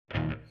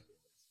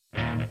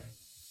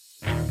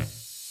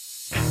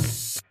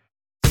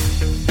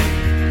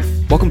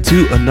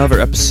to another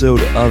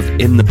episode of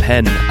In the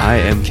Pen. I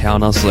am Cal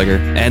Nusslinger,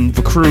 and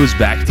the crew is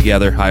back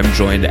together. I'm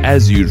joined,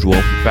 as usual,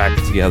 back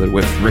together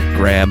with Rick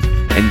Graham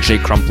and Jay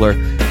Crumpler.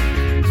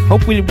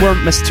 Hope we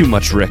weren't missed too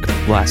much, Rick,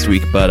 last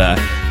week, but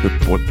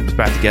we're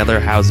back together.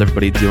 How's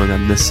everybody doing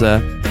on this?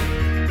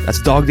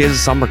 That's dog days of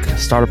summer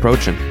start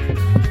approaching.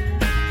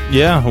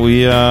 Yeah,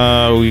 we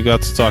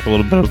got to talk a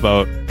little bit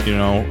about,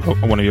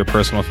 one of your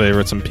personal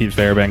favorites, and Pete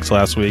Fairbanks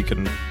last week,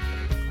 and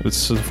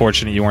it's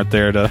unfortunate you weren't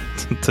there to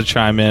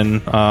chime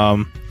in.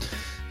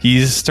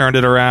 He's turned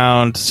it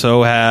around.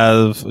 So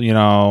have,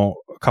 a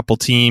couple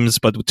teams,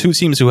 but the two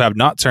teams who have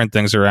not turned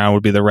things around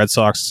would be the Red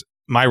Sox,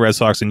 my Red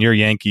Sox, and your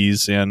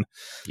Yankees. And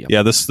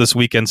this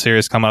weekend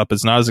series coming up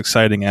is not as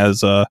exciting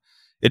as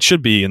it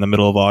should be in the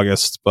middle of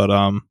August. But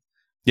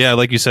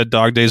like you said,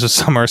 dog days of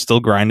summer are still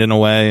grinding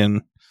away,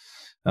 and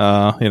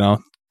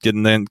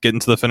getting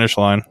to the finish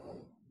line.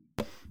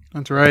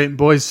 That's right.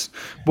 Boys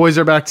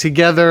are back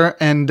together,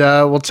 and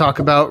we'll talk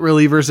about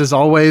relievers as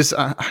always.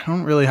 I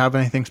don't really have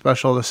anything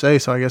special to say,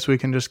 so I guess we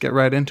can just get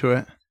right into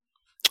it.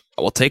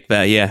 We'll take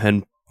that, yeah.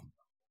 And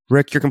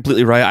Rick, you're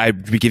completely right.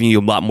 I'd be giving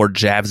you a lot more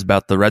jabs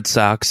about the Red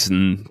Sox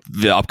and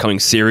the upcoming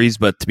series,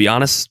 but to be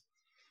honest,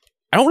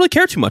 I don't really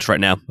care too much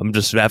right now. I'm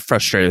just that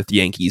frustrated with the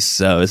Yankees,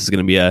 so this is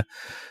going to be a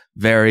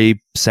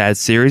very sad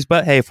series.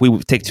 But hey, if we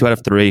take 2 out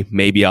of 3,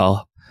 maybe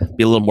I'll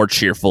be a little more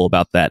cheerful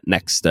about that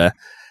next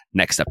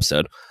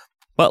episode.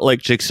 But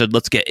like Jake said,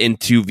 let's get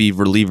into the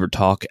reliever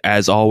talk.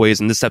 As always,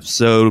 in this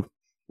episode,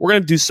 we're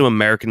going to do some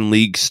American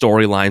League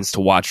storylines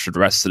to watch for the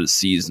rest of the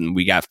season.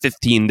 We got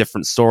 15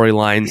 different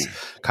storylines,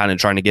 kind of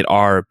trying to get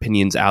our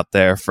opinions out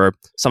there for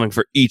something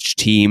for each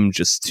team,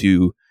 just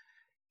to,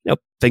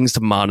 things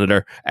to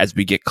monitor as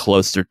we get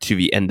closer to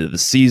the end of the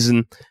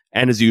season.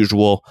 And as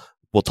usual,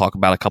 we'll talk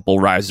about a couple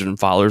risers and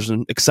fallers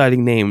and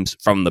exciting names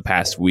from the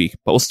past week.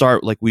 But we'll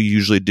start like we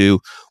usually do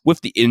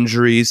with the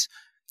injuries.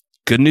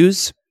 Good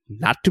news,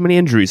 not too many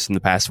injuries from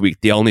the past week.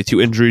 The only 2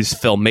 injuries,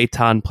 Phil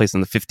Maton placed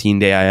on the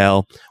 15-day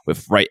IL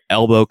with right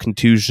elbow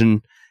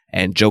contusion,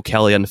 and Joe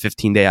Kelly on the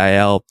 15-day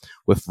IL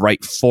with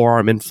right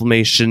forearm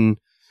inflammation.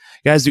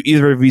 Guys, do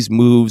either of these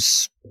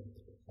moves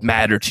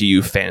matter to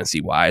you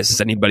fantasy-wise?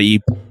 Does anybody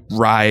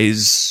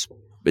rise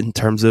in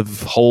terms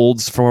of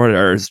holds for it,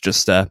 or is it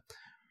just business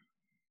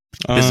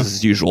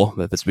as usual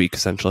this week,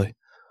 essentially?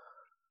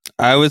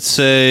 I would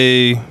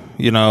say,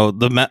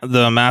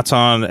 the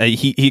Maton,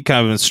 he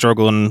kind of been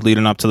struggling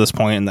leading up to this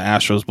point, and the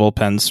Astros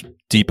bullpen's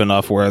deep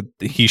enough where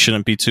he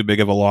shouldn't be too big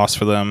of a loss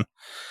for them.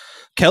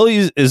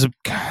 Kelly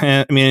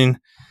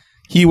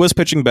he was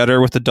pitching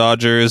better with the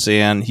Dodgers,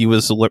 and he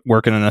was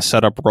working in a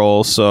setup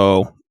role,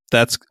 so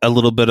that's a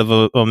little bit of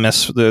a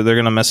miss. They're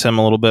going to miss him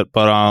a little bit,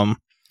 but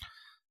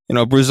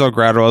Brusdar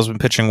Graterol has been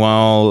pitching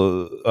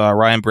well.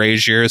 Ryan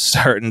Brazier is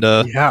starting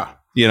to,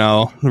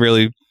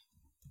 really,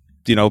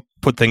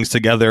 put things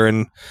together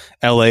in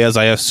LA, as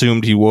I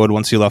assumed he would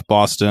once he left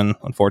Boston,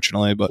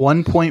 unfortunately. But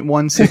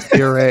 1.16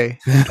 ERA.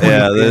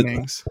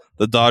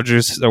 The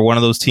Dodgers are one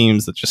of those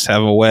teams that just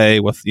have a way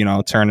with,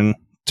 turning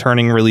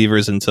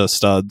relievers into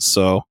studs.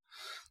 So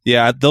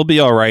yeah, they'll be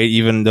all right,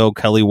 even though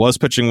Kelly was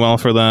pitching well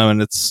for them,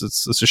 and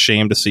it's a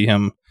shame to see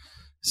him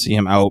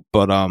out.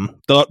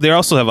 But they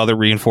also have other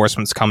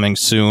reinforcements coming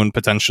soon,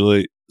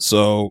 potentially.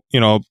 So,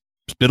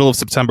 middle of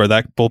September,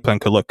 that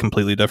bullpen could look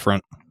completely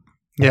different.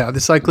 Yeah,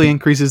 this likely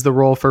increases the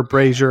role for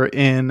Brazier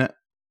in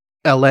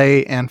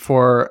LA and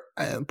for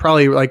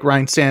probably like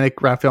Ryan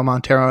Stanek, Rafael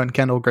Montero, and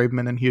Kendall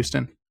Graveman in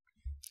Houston.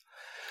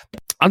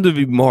 I'm going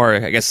to be more,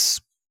 I guess,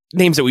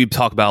 names that we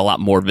talk about a lot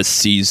more this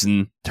season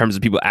in terms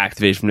of people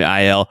activated from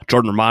the IL.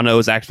 Jordan Romano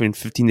is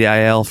activated in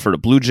 15-day IL for the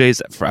Blue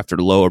Jays after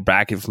the lower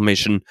back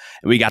inflammation.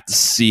 And we got to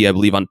see, I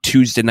believe, on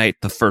Tuesday night,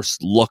 the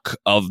first look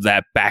of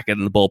that back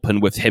end of the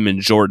bullpen with him and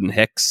Jordan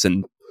Hicks.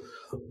 And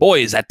boy,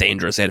 is that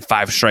dangerous. They had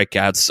 5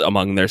 strikeouts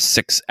among their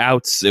 6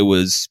 outs. It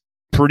was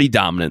pretty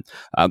dominant.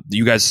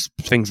 You guys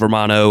think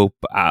Romano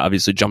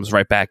obviously jumps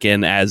right back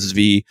in as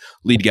the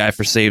lead guy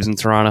for saves in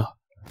Toronto?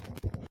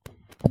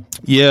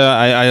 Yeah,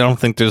 I don't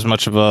think there's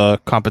much of a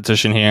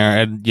competition here.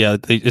 And yeah,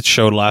 it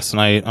showed last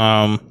night.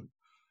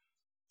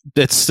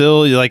 It's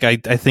still like I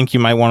think you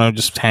might want to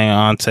just hang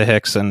on to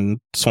Hicks and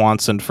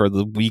Swanson for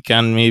the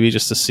weekend, maybe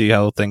just to see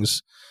how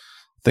things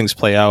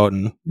play out.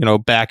 And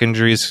back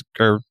injuries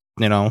are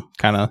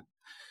kind of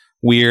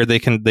weird. They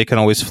can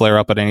always flare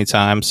up at any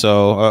time.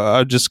 So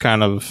I just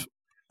kind of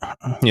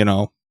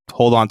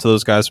hold on to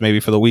those guys maybe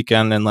for the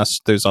weekend unless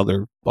there's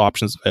other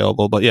options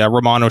available. But yeah,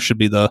 Romano should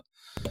be the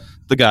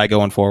guy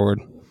going forward.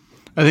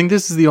 I think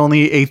this is the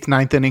only 8th,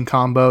 9th inning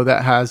combo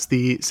that has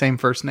the same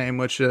first name,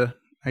 which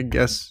I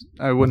guess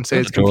I wouldn't say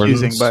it's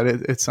confusing, but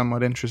it's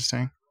somewhat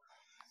interesting.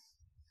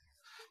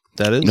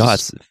 That is. No,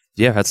 that's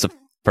the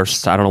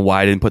first. I don't know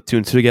why I didn't put 2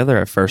 and 2 together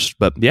at first,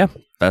 but yeah,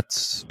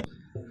 that's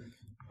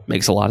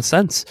makes a lot of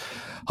sense.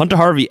 Hunter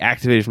Harvey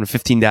activated from the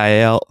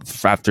 15-day IL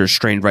after a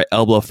strained right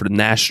elbow for the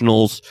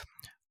Nationals.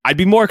 I'd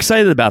be more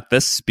excited about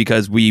this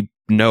because we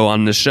know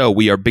on the show,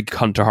 we are big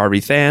Hunter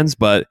Harvey fans,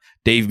 but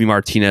Davey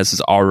Martinez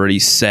has already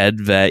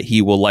said that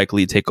he will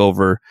likely take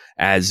over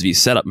as the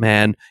setup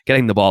man,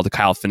 getting the ball to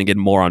Kyle Finnegan,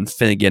 more on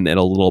Finnegan in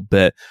a little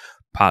bit,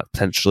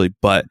 potentially.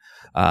 But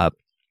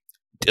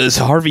does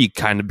Harvey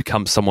kind of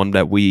become someone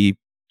that we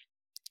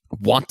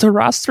want to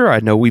roster? I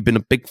know we've been a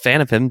big fan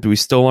of him. Do we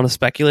still want to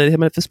speculate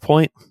him at this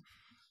point?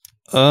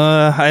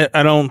 I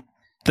don't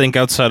think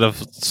outside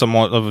of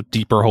somewhat of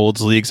deeper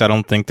holds leagues, I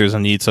don't think there's a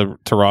need to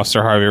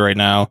roster Harvey right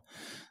now.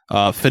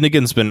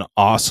 Finnegan's been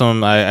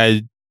awesome.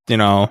 I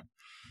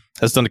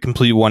has done a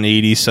complete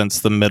 180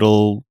 since the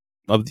middle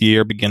of the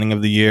year, beginning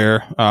of the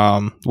year.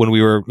 When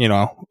we were,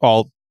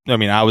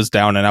 I was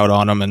down and out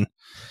on him, and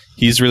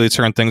he's really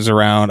turned things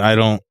around.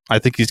 I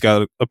think he's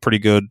got a pretty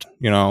good,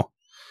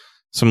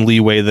 some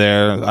leeway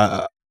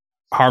there.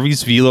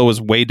 Harvey's velo was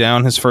way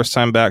down his first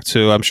time back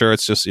too. I'm sure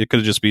it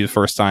could just be the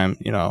first time,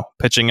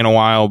 pitching in a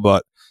while,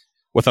 but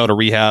without a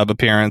rehab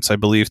appearance, I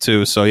believe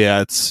too. So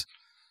yeah, it's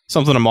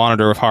something to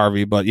monitor with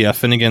Harvey. But yeah,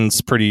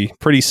 Finnegan's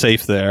pretty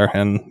safe there,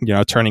 and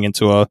turning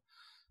into a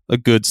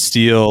good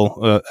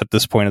steal at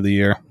this point of the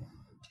year.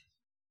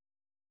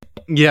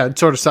 Yeah, it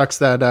sort of sucks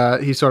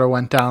that he sort of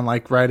went down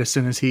like right as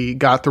soon as he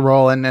got the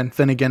role, and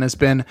Finnegan has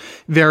been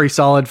very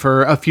solid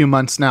for a few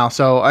months now.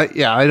 So I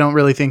don't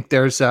really think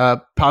there's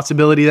a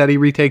possibility that he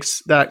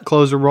retakes that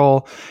closer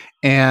role.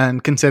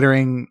 And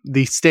considering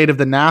the state of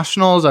the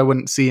Nationals, I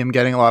wouldn't see him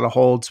getting a lot of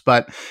holds.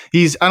 But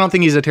I don't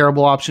think he's a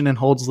terrible option in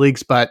holds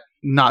leagues, but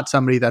not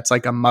somebody that's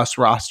like a must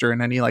roster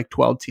in any like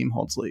 12-team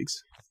holds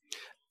leagues.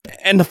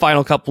 And the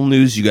final couple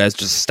news, you guys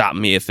just stop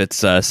me if it's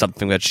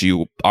something that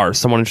you are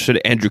someone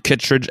interested. Andrew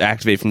Kittredge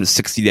activated from the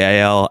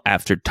 60-day IL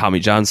after Tommy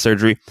John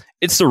surgery.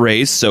 It's the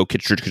Rays, so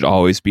Kittredge could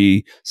always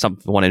be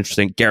someone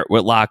interesting. Garrett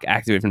Whitlock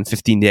activated from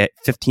the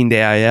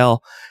 15-day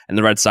IL, and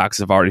the Red Sox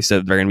have already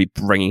said they're going to be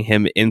bringing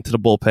him into the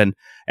bullpen.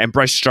 And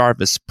Bryce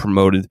Jarvis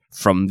promoted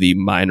from the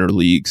minor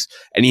leagues.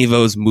 Any of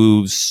those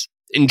moves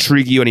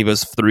intrigue you? Any of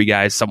those three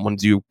guys, someone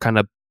you kind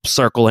of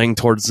circling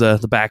towards the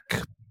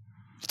back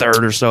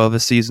third or so of the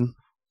season?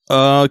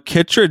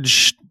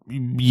 Kittredge,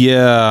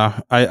 yeah,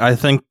 I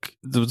think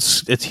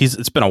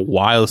it's been a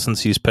while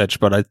since he's pitched,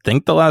 but I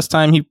think the last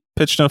time he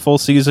pitched in a full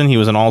season, he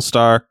was an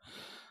all-star.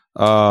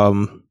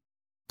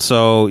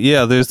 So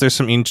yeah, there's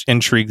some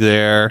intrigue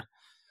there,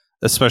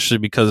 especially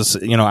because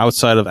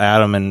outside of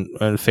Adam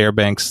and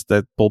Fairbanks,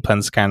 that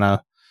bullpen's kind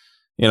of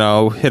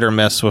hit or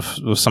miss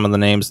with some of the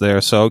names there.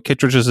 So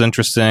Kittredge is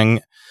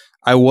interesting.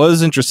 I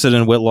was interested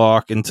in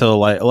Whitlock until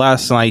like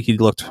last night. He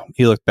looked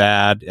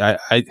bad.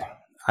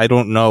 I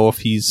don't know if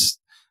I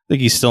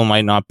think he still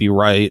might not be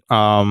right.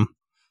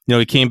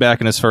 He came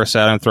back in his first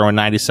outing throwing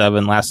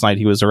 97. Last night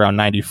he was around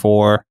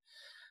 94.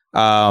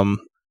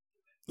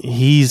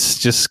 He's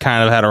just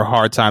kind of had a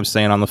hard time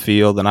staying on the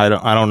field, and I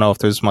don't know if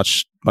there's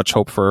much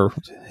hope for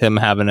him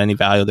having any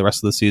value the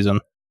rest of the season.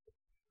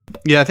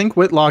 Yeah, I think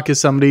Whitlock is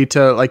somebody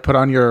to like put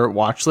on your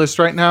watch list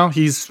right now.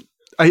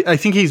 I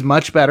think he's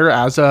much better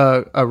as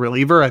a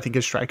reliever. I think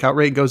his strikeout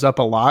rate goes up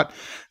a lot.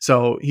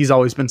 So he's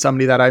always been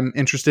somebody that I'm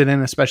interested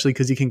in, especially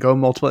because he can go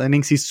multiple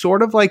innings. He's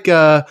sort of like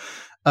a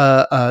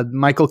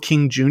Michael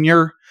King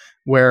Jr.,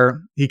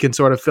 where he can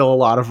sort of fill a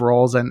lot of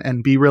roles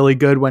and be really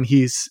good when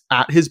he's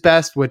at his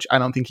best, which I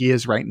don't think he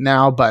is right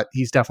now, but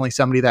he's definitely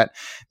somebody that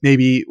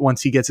maybe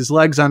once he gets his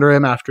legs under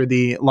him after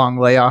the long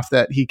layoff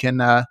that he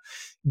can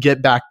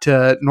get back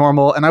to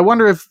normal. And I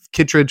wonder if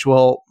Kittredge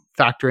will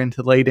factor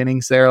into late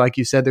innings there. Like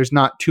you said, there's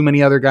not too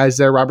many other guys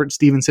there. Robert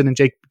Stevenson and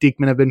Jake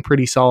Diekman have been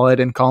pretty solid,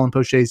 and Colin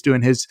Poche is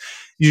doing his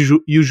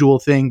usual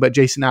thing, but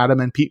Jason Adam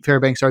and Pete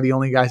Fairbanks are the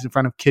only guys in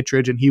front of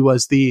Kittredge, and he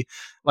was the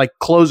like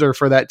closer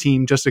for that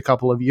team just a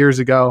couple of years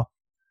ago.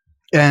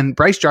 And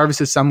Bryce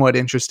Jarvis is somewhat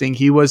interesting.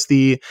 He was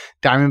the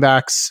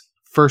Diamondbacks'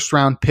 first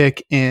round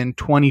pick in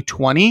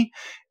 2020.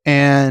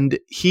 And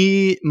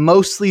he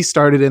mostly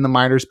started in the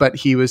minors, but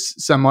he was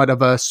somewhat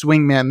of a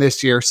swingman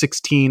this year.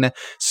 16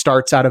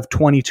 starts out of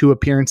 22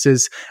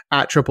 appearances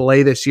at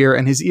AAA this year.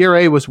 And his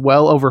ERA was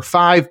well over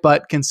 5,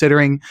 but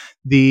considering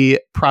the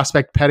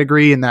prospect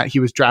pedigree and that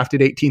he was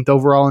drafted 18th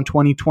overall in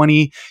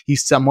 2020,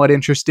 he's somewhat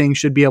interesting,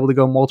 should be able to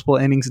go multiple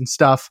innings and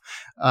stuff.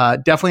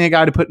 Definitely a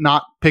guy to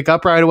not pick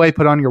up right away,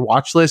 put on your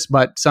watch list,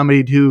 but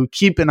somebody to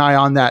keep an eye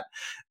on that.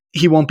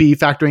 He won't be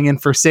factoring in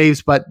for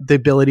saves, but the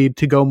ability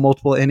to go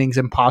multiple innings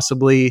and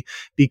possibly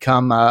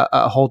become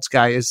a holds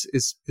guy is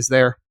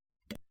there.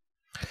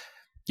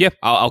 Yeah,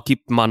 I'll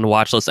keep him on the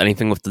watch list.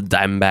 Anything with the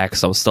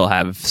Diamondbacks, I'll still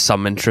have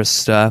some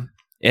interest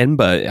in,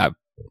 but a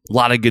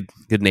lot of good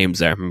names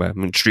there. I'm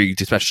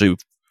intrigued, especially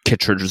with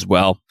Kittredge as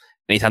well.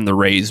 Anytime the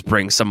Rays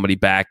bring somebody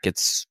back,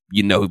 it's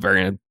they're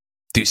going to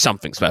do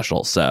something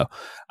special. So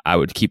I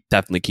would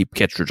definitely keep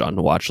Kittredge on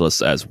the watch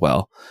list as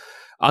well.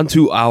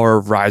 Onto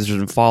our risers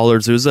and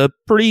fallers. It was a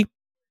pretty,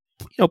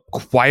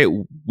 quiet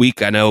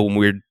week. I know when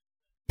we were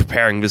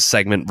preparing this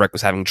segment, Rick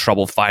was having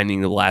trouble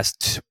finding the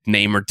last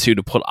name or two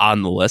to put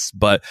on the list.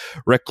 But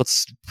Rick,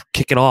 let's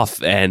kick it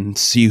off and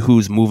see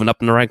who's moving up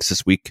in the ranks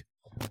this week.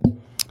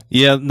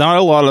 Yeah, not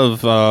a lot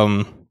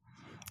of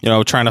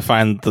trying to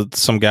find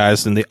some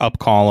guys in the up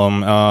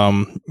column.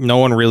 No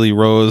one really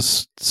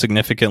rose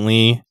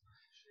significantly.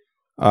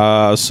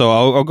 So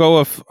I'll go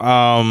with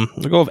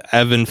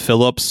Evan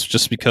Phillips,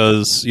 just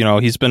because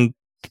he's been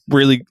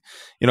really,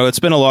 it's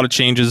been a lot of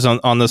changes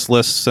on this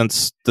list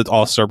since the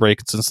All-Star break,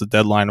 since the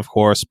deadline, of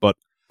course. But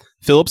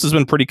Phillips has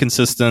been pretty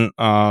consistent.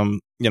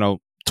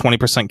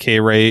 20% K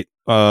rate.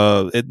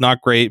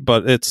 Not great,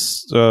 but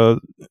it's or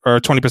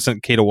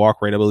 20% K to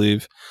walk rate, I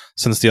believe,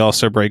 since the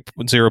All-Star break.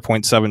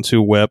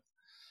 0.72 WHIP.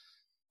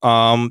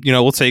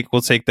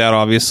 We'll take that,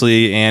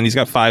 obviously, and he's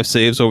got 5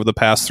 saves over the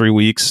past 3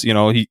 weeks.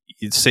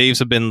 Saves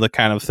have been the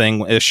kind of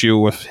issue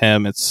with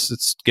him.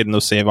 It's getting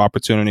those save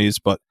opportunities,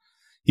 but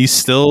he's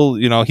still,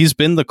 he's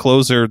been the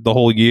closer the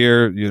whole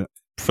year.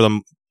 For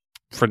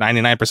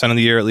 99% of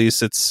the year, at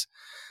least,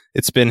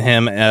 it's been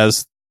him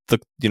as the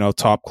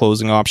top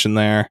closing option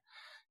there.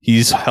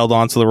 He's held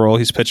on to the role.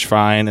 He's pitched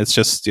fine. It's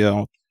just,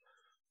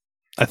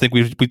 I think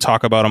we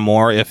talk about him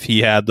more if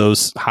he had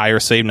those higher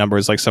save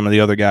numbers like some of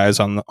the other guys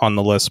on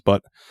the list.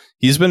 But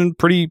he's been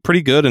pretty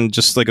good, and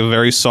just like a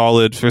very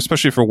solid,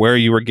 especially for where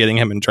you were getting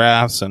him in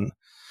drafts, and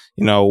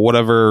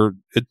whatever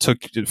it took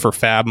for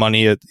fab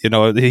money.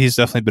 He's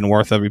definitely been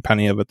worth every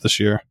penny of it this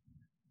year.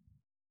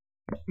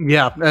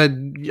 Yeah,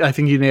 I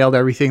think you nailed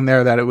everything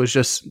there. That it was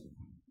just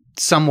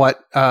somewhat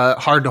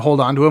hard to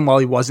hold on to him while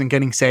he wasn't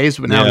getting saves,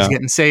 but now he's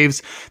getting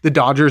saves. The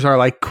Dodgers are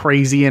like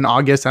crazy in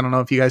August. I don't know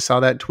if you guys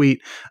saw that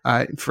tweet.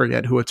 I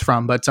forget who it's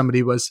from, but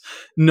somebody was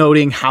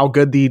noting how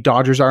good the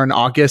Dodgers are in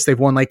August. They've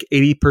won like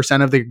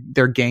 80% of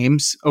their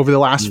games over the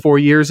last 4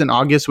 years in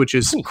August, which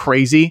is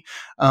crazy.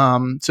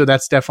 So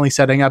that's definitely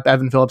setting up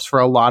Evan Phillips for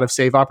a lot of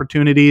save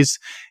opportunities.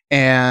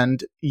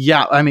 And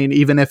yeah, I mean,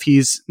 even if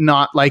he's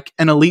not like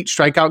an elite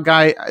strikeout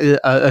guy,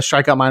 a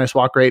strikeout minus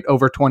walk rate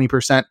over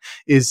 20%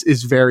 is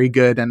very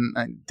good, and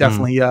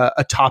definitely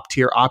a top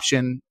tier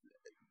option,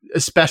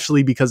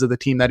 especially because of the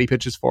team that he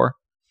pitches for.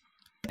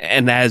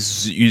 And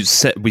as you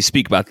said, we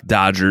speak about the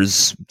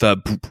Dodgers.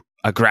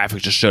 A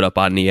graphic just showed up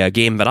on the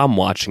game that I'm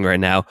watching right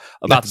now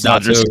about the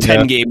Dodgers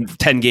 10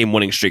 game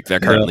winning streak they're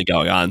currently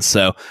going on.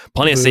 So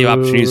plenty of save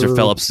opportunities for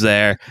Phillips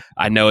there.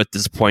 I know it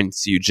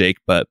disappoints you, Jake,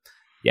 but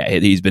yeah,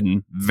 he's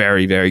been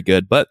very, very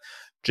good. But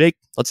Jake,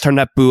 let's turn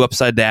that boo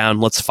upside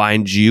down. Let's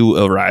find you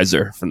a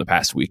riser from the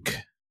past week.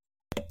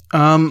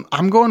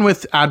 I'm going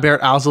with Adbert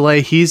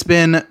Alzolay. He's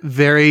been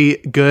very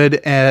good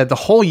the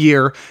whole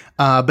year,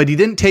 but he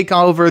didn't take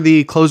over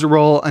the closer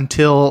role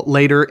until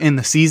later in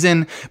the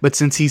season. But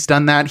since he's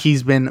done that,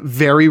 he's been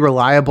very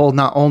reliable,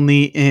 not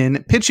only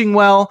in pitching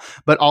well,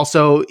 but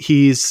also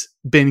he's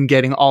been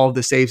getting all of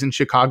the saves in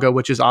Chicago,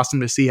 which is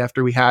awesome to see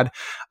after we had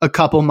a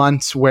couple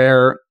months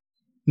where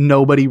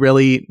nobody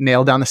really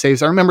nailed down the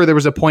saves. I remember there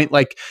was a point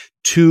like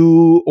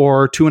 2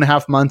 or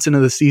 2.5 months into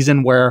the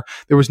season where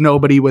there was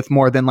nobody with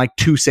more than like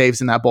 2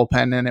 saves in that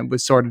bullpen, and it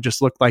was sort of just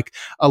looked like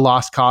a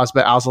lost cause.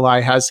 But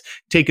Alzolay has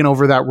taken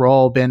over that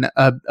role, been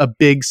a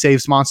big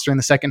saves monster in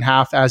the second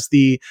half as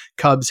the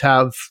Cubs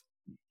have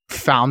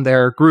found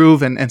their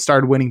groove and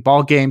started winning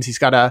ball games. He's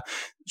got a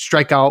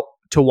strikeout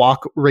to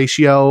walk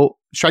ratio,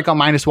 strikeout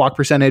minus walk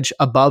percentage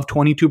above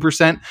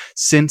 22%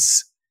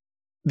 since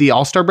the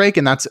All-Star break,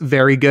 and that's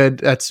very good.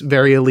 That's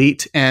very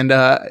elite. And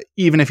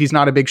even if he's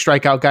not a big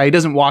strikeout guy, he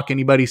doesn't walk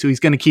anybody, so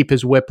he's going to keep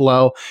his whip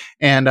low.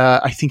 And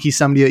I think he's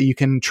somebody that you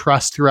can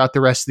trust throughout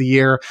the rest of the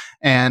year.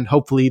 And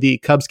hopefully the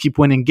Cubs keep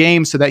winning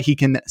games so that he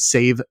can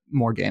save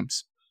more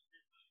games.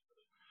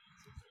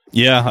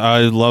 Yeah,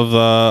 I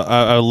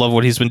love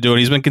what he's been doing.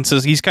 He's been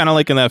consistent. He's kind of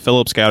like in that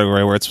Phillips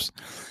category where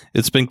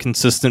it's been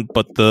consistent,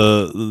 but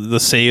the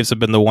saves have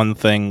been the one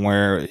thing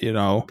where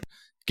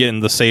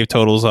getting the save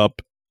totals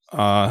up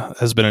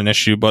has been an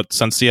issue. But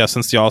since the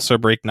All-Star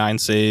break, 9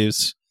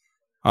 saves.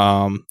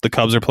 The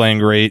Cubs are playing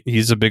great.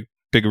 He's a big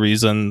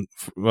reason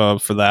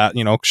for that,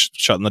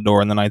 shutting the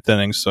door in the 9th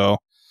inning. So,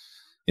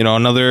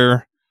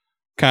 another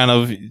kind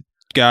of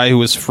guy who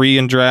was free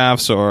in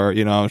drafts or,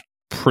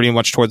 pretty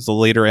much towards the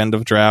later end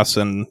of drafts.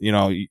 And,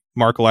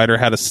 Mark Leiter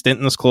had a stint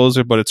in this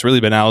closer, but it's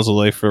really been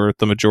Alzolay for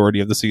the majority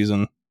of the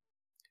season.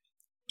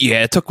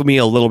 Yeah, it took me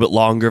a little bit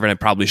longer than I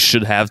probably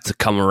should have to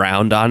come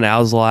around on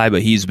Alzolay,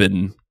 but he's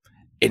been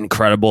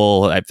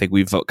incredible. I think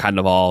we've kind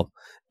of all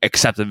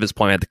accepted at this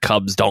point that the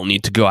Cubs don't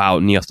need to go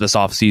out and this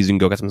offseason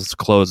go get some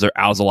closer.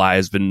 Alzolay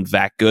has been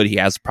that good. He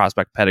has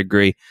prospect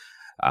pedigree.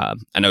 I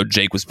know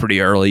Jake was pretty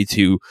early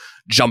to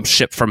jump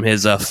ship from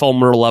his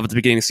Fulmer love at the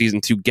beginning of the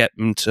season to get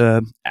him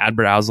to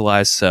Adbert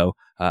Alzolay. So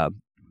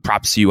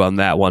props to you on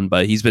that one.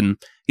 But he's been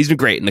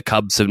great, and the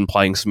Cubs have been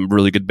playing some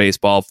really good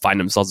baseball, find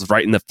themselves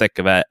right in the thick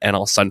of that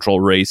NL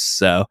Central race.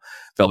 So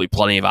there'll be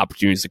plenty of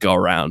opportunities to go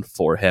around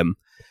for him.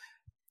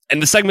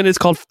 And the segment is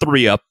called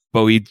 3 Up,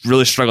 but we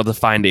really struggled to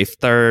find a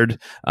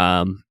third.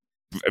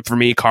 For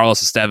me,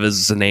 Carlos Estevez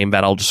is a name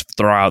that I'll just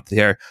throw out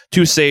there.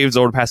 2 saves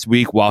over the past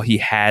week, while he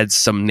had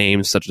some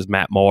names such as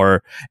Matt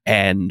Moore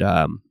and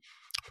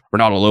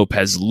Ronaldo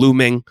Lopez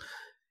looming.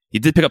 He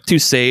did pick up 2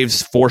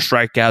 saves, 4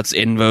 strikeouts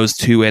in those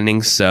 2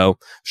 innings, so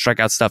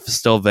strikeout stuff is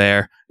still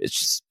there. It's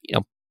just,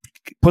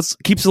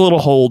 keeps a little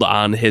hold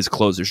on his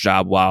closer's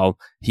job while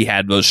he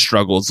had those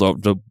struggles over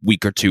the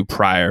week or two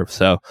prior.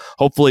 So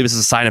hopefully this is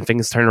a sign of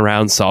things turning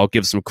around. So I'll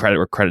give some credit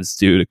where credit's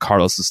due to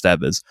Carlos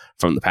Estevez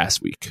from the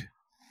past week.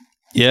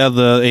 Yeah,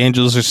 the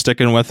Angels are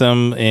sticking with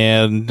him,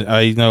 and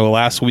I know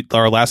last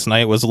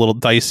night was a little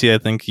dicey. I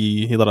think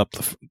he let up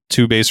the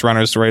 2 base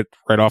runners right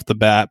off the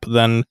bat, but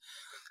then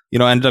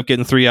ended up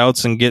getting 3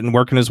 outs and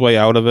working his way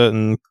out of it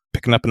and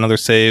picking up another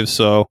save.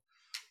 So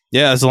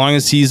yeah, as long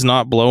as he's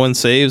not blowing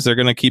saves, they're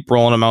going to keep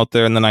rolling him out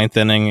there in the 9th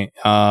inning.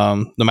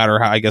 No matter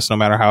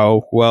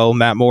how well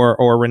Matt Moore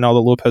or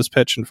Reynaldo Lopez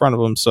pitch in front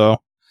of him. So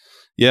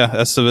yeah,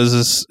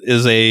 Estevez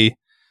is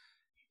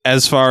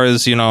as far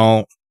as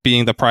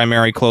being the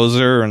primary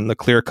closer and the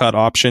clear-cut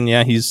option,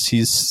 yeah,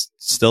 he's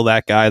still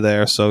that guy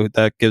there. So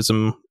that gives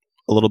him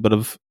a little bit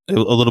of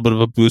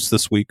a boost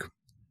this week.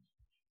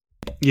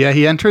 Yeah,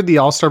 he entered the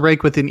All-Star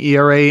break with an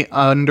ERA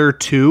under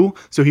 2,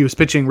 so he was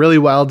pitching really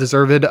well,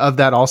 deserved of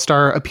that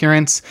All-Star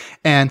appearance.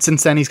 And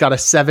since then, he's got a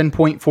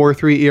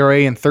 7.43 ERA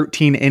in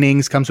 13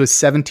 innings, comes with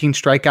 17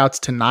 strikeouts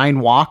to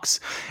 9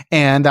 walks,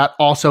 and that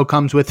also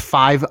comes with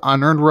 5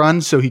 unearned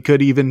runs, so he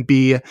could even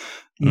be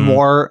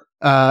more...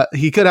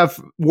 he could have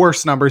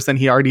worse numbers than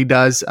he already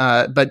does,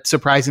 but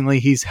surprisingly,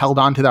 he's held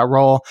on to that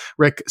role.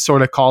 Rick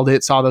sort of called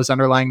it, saw those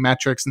underlying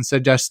metrics, and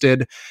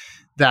suggested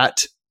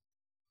that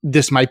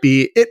this might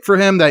be it for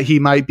him, that he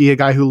might be a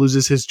guy who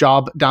loses his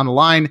job down the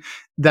line.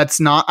 That's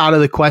not out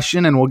of the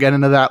question, and we'll get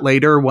into that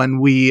later when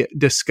we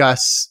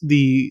discuss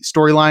the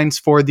storylines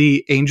for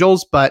the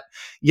Angels. But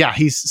yeah,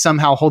 he's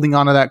somehow holding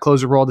on to that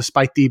closer role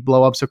despite the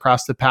blow-ups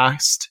across the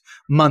past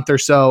month or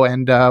so,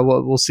 and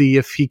we'll see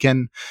if he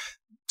can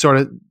sort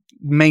of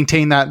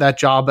maintain that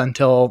job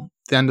until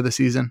the end of the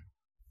season.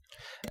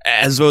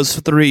 As those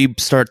 3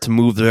 start to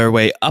move their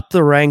way up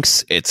the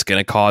ranks, it's going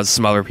to cause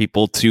some other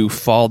people to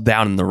fall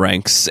down in the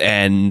ranks.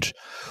 And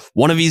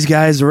one of these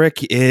guys, Rick,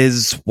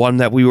 is one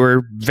that we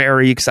were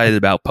very excited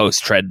about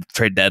post-trade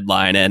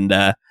deadline. And,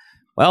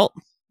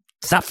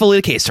 it's not fully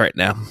the case right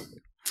now.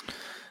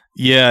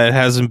 Yeah, it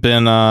hasn't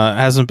been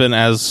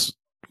as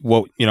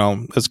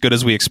as good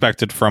as we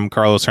expected from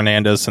Carlos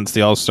Hernandez since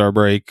the All-Star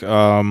break.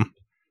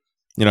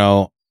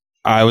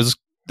 I was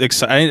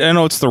excited. I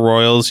know it's the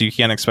Royals. You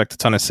can't expect a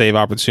ton of save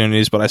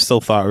opportunities, but I still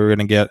thought we were going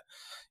to get,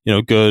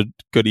 good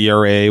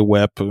ERA,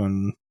 WHIP,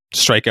 and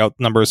strikeout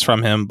numbers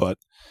from him. But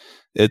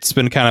it's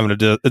been kind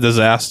of a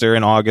disaster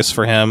in August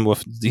for him.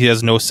 He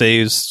has no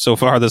saves so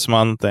far this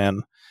month,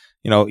 and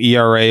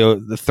ERA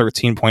the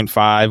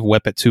 13.5,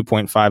 WHIP at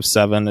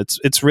 2.57.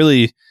 It's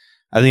really,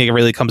 I think it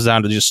really comes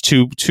down to just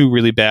two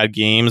really bad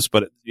games.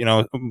 But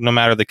no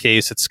matter the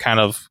case, it's kind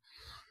of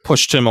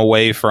pushed him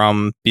away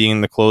from being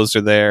the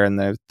closer there,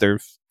 and they're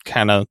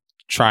kind of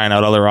trying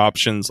out other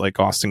options like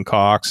Austin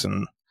Cox,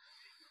 and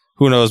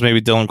who knows, maybe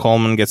Dylan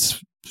Coleman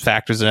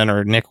factors in,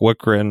 or Nick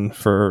Wickren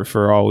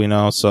for all we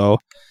know. So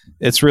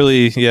it's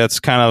really, it's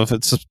kind of,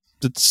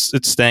 it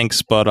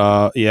stinks,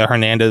 but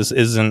Hernandez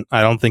isn't,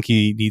 I don't think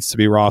he needs to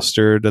be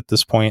rostered at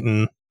this point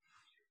in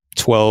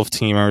 12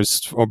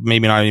 teamers, or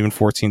maybe not even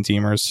 14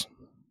 teamers.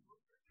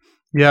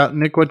 Yeah,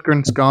 Nick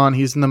Whitgren's gone.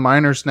 He's in the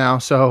minors now,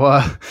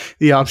 so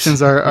the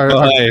options are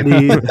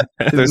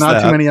there's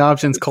not too many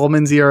options.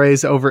 Coleman's ERA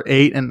is over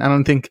 8, and I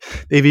don't think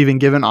they've even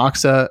given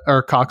Cox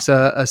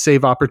a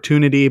save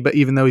opportunity. But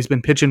even though he's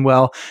been pitching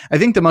well, I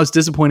think the most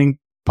disappointing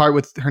part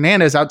with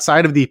Hernandez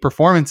outside of the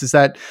performance is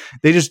that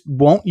they just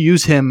won't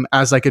use him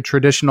as like a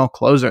traditional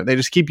closer. They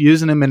just keep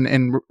using him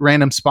in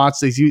random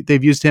spots.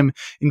 They've used him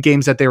in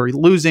games that they were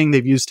losing.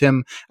 They've used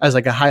him as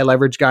like a high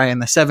leverage guy in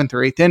the 7th or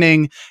 8th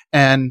inning,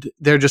 and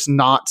they're just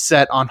not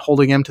set on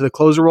holding him to the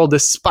closer role,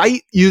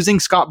 despite using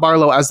Scott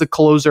Barlow as the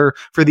closer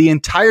for the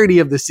entirety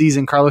of the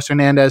season. Carlos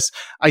Hernandez,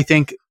 I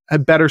think,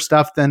 had better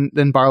stuff than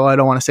Barlow. I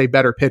don't want to say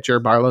better pitcher.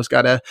 Barlow's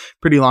got a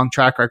pretty long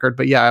track record,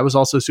 but yeah, I was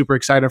also super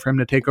excited for him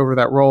to take over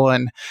that role,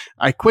 and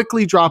I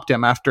quickly dropped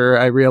him after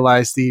I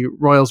realized the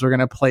Royals were going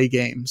to play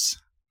games.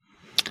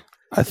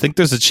 I think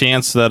there's a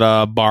chance that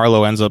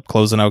Barlow ends up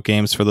closing out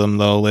games for them,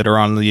 though, later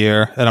on in the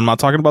year. And I'm not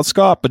talking about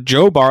Scott, but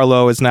Joe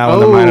Barlow is now in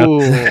the minor.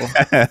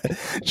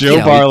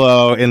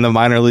 Barlow in the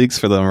minor leagues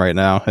for them right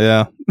now.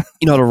 Yeah.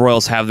 The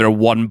Royals have their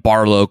 1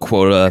 Barlow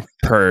quota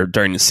per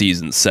during the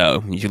season,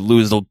 so you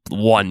lose the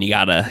one, you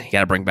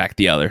gotta bring back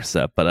the other.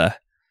 So, but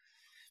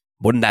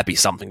wouldn't that be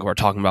something? We're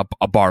talking about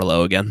a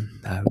Barlow again.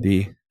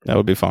 That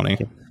would be funny.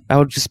 That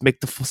would just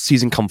make the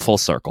season come full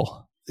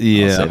circle.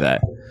 Yeah, I'll say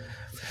that.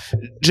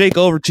 Jake,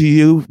 over to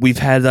you. We've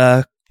had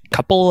a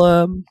couple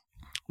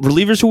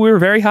relievers who we were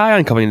very high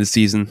on coming into the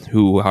season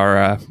who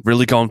are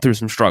really going through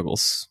some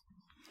struggles.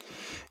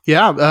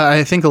 Yeah,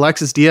 I think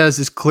Alexis Diaz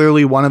is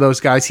clearly one of those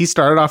guys. He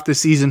started off the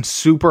season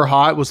super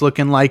hot, was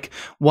looking like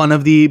one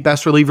of the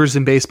best relievers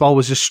in baseball,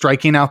 was just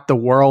striking out the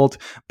world,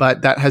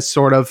 but that has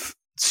sort of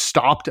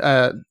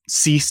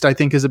ceased, I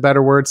think is a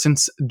better word,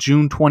 since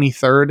June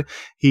 23rd.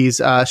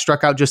 He's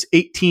struck out just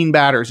 18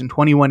 batters in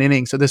 21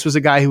 innings. So this was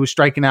a guy who was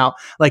striking out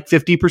like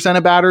 50%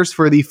 of batters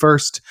for the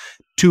first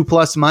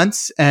 2+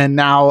 months, and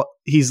now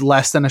he's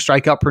less than a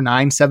strikeout per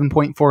nine,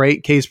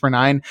 7.48 Ks per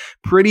nine.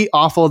 Pretty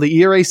awful. The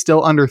ERA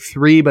still under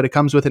 3, but it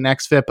comes with an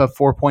xFIP of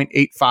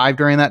 4.85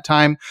 during that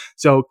time.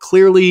 So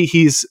clearly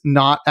he's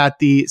not at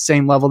the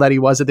same level that he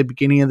was at the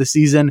beginning of the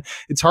season.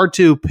 It's hard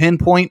to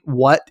pinpoint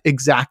what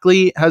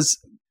exactly has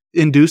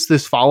induced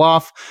this fall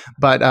off,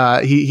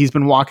 but he's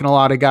been walking a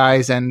lot of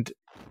guys, and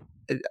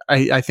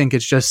I think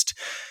it's just,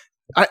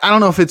 I don't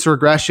know if it's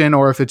regression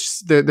or if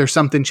it's there's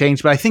something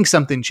changed, but I think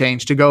something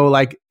changed to go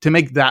like to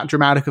make that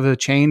dramatic of a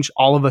change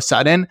all of a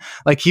sudden.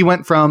 Like he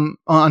went from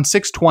on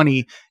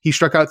 620, he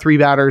struck out 3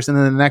 batters, and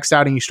then the next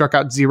outing he struck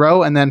out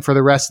 0, and then for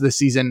the rest of the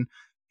season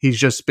he's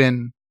just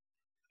been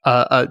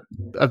a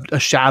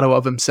shadow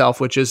of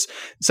himself, which is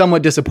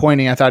somewhat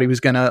disappointing. I thought he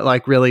was gonna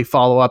like really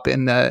follow up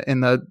in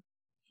the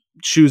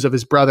shoes of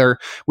his brother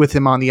with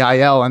him on the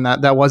IL, and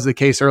that was the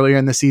case earlier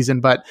in the season,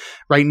 but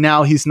right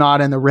now he's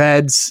not. And the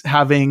Reds,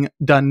 having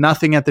done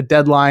nothing at the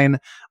deadline,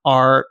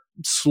 are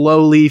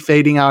slowly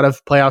fading out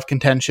of playoff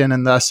contention,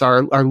 and thus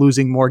are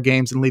losing more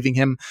games and leaving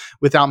him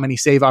without many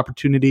save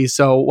opportunities.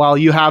 So while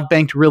you have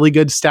banked really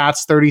good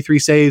stats, 33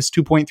 saves,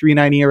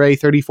 2.39 ERA,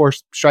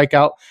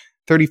 34%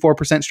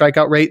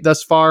 strikeout rate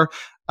thus far,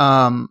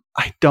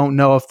 I don't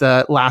know if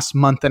the last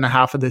month and a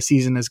half of the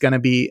season is going to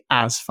be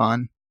as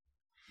fun.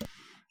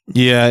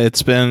 Yeah,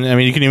 it's been, I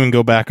mean, you can even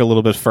go back a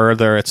little bit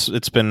further.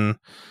 It's been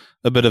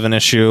a bit of an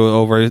issue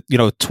over,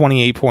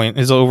 28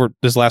 is over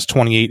his last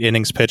 28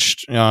 innings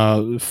pitched,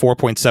 4.73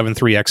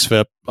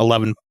 xFIP,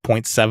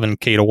 11.7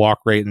 K to walk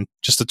rate, and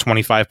just a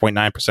 25.9%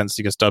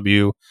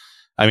 CSW.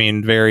 I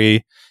mean,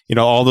 very,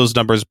 all those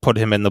numbers put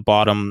him in the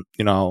bottom,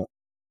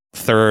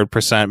 third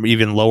percent,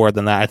 even lower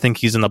than that. I think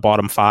he's in the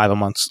bottom 5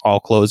 amongst all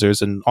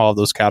closers in all of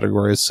those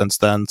categories since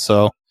then.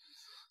 So,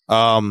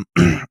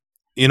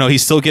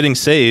 he's still getting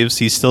saves.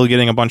 He's still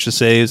getting a bunch of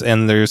saves,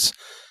 and there's,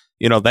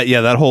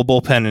 that whole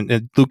bullpen.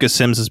 And Lucas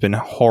Sims has been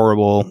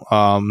horrible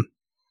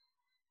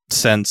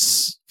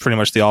since pretty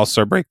much the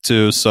All-Star break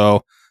too.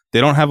 So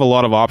they don't have a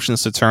lot of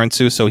options to turn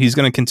to. So he's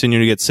going to continue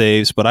to get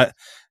saves, but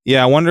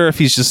I wonder if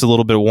he's just a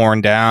little bit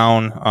worn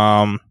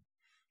down.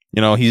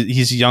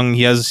 He's young.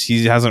 He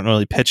hasn't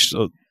really pitched,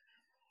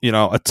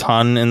 a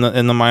ton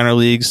in the minor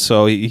leagues.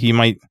 So he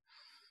might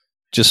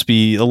just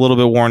be a little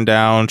bit worn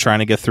down trying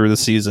to get through the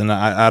season.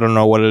 I don't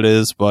know what it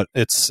is, but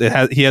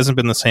he hasn't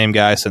been the same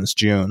guy since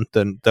June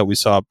that we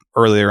saw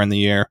earlier in the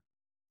year.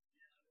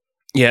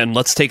 Yeah, and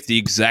let's take the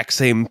exact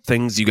same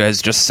things you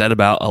guys just said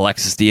about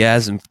Alexis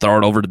Diaz and throw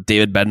it over to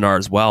David Bednar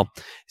as well.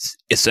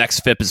 His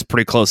xFIP is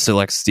pretty close to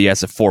Alexis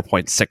Diaz at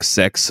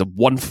 4.66. A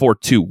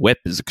 1.42 whip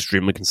is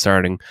extremely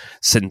concerning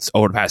since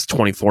over the past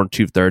 24 and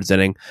 2/3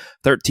 inning.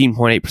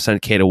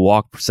 13.8% K to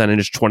walk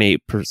percentage,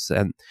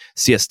 28%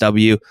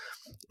 CSW.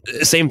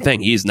 Same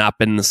thing. He's not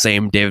been the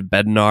same David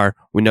Bednar.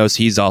 We know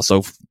he's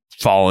also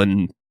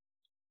fallen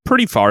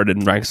pretty far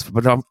in ranks,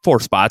 but on 4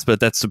 spots, but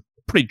that's a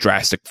pretty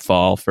drastic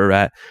fall for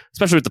that,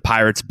 especially with the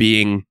Pirates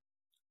being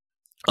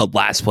a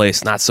last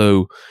place, not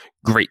so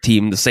great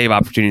team. The save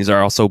opportunities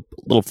are also a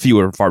little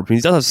fewer and far between.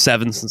 He does have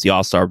 7 since the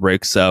All-Star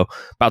break, so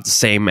about the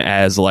same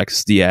as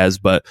Alexis Diaz.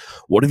 But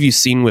what have you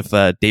seen with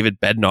David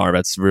Bednar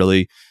that's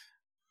really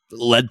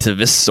led to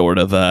this sort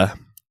of a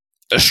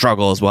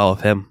struggle as well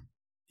with him?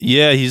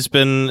 Yeah,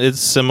 it's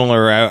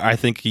similar. I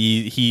think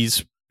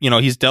he's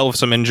dealt with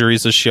some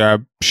injuries this year.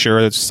 I'm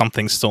sure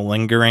something's still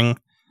lingering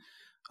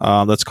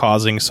that's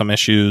causing some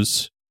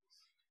issues.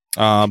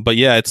 But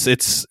yeah,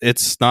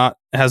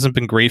 hasn't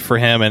been great for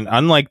him. And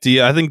unlike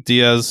Diaz, I think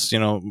Diaz,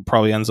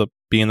 probably ends up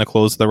being the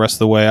close the rest of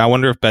the way. I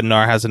wonder if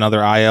Bednar has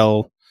another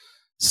IL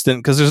stint,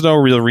 because there's no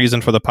real reason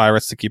for the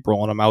Pirates to keep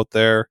rolling him out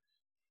there.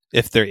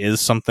 If there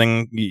is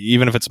something,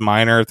 even if it's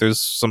minor, if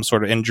there's some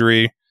sort of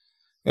injury.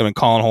 I mean,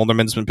 Colin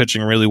Holderman's been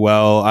pitching really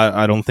well.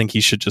 I don't think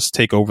he should just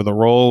take over the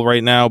role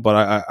right now, but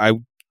I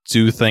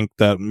do think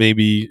that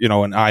maybe,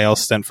 an IL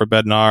stint for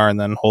Bednar and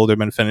then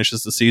Holderman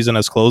finishes the season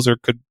as closer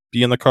could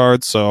be in the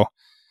cards. So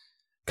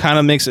kind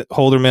of makes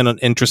Holderman an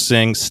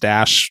interesting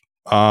stash.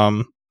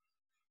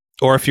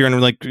 Or if you're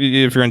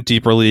in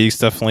deeper leagues,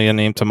 definitely a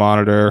name to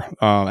monitor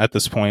at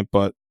this point.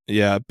 But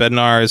yeah,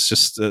 Bednar is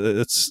just,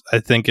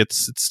 I think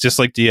it's just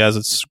like Diaz.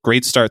 It's a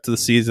great start to the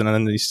season, and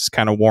then he's just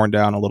kind of worn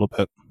down a little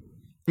bit.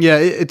 Yeah,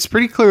 it's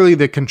pretty clearly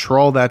the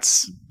control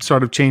that's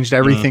sort of changed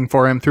everything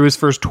for him. Through his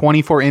first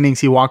 24 innings,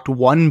 he walked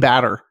 1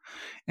 batter.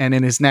 And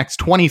in his next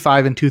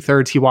 25 and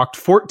 2/3, he walked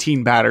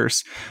 14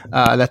 batters.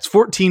 That's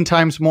 14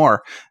 times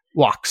more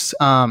walks.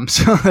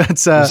 So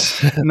that's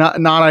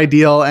not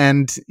ideal.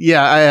 And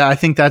yeah, I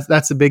think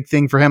that's a big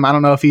thing for him. I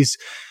don't know if he's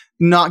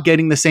not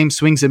getting the same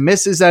swings and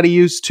misses that he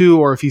used to,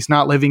 or if he's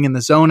not living in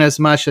the zone as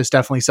much. It's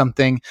definitely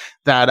something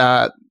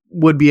that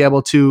would be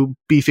able to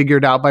be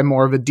figured out by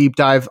more of a deep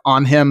dive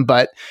on him,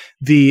 but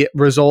the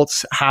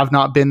results have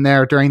not been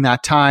there during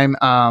that time.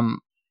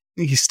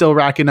 He's still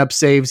racking up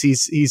saves.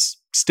 He's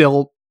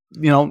still,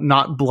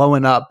 not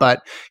blowing up,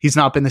 but he's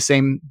not been the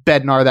same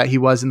Bednar that he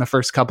was in the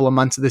first couple of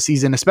months of the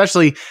season.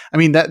 Especially, I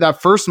mean,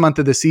 that first month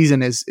of the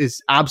season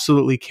is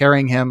absolutely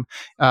carrying him.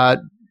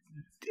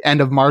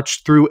 end of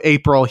March through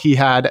April, he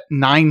had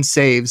 9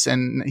 saves,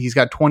 and he's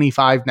got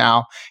 25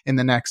 now in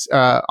the next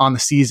on the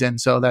season.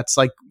 So that's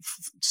like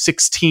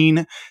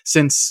 16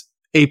 since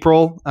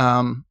April.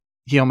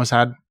 He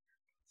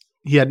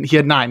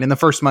had 9 in the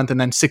first month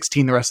and then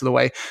 16 the rest of the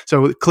way.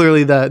 So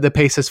clearly the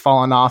pace has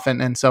fallen off,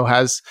 and so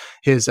has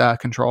his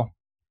control.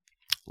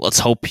 Let's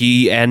hope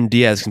he and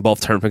Diaz can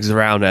both turn things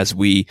around as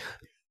we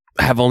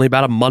have only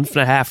about a month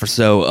and a half or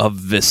so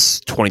of this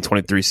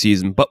 2023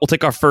 season. But we'll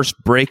take our first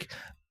break.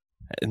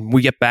 And when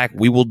we get back,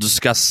 we will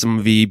discuss some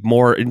of the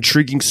more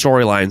intriguing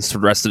storylines for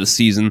the rest of the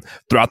season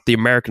throughout the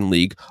American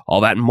League. All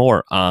that and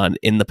more on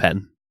In the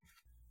Pen.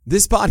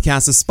 This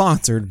podcast is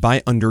sponsored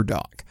by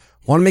Underdog.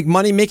 Want to make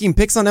money making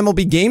picks on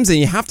MLB games? And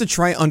you have to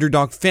try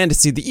Underdog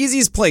Fantasy, the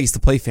easiest place to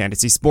play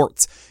fantasy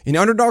sports. In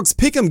Underdog's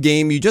Pick'em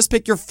game, you just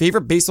pick your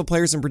favorite baseball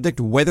players and predict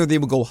whether they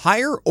will go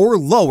higher or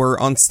lower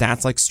on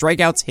stats like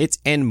strikeouts, hits,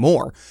 and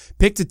more.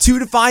 Pick to 2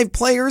 to 5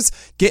 players,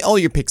 get all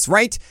your picks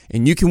right,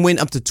 and you can win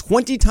up to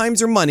 20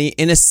 times your money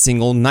in a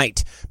single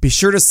night. Be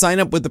sure to sign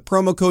up with the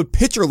promo code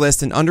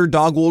PitcherList, and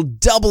Underdog will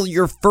double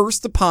your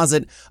first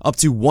deposit up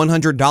to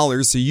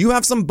 $100, so you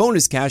have some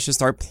bonus cash to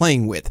start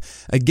playing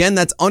with. Again,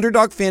 that's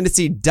UnderdogFantasy.com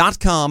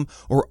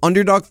or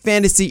Underdog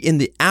Fantasy in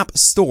the App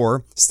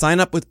Store. Sign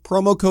up with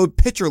promo code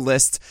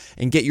PitcherList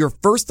and get your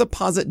first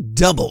deposit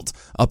doubled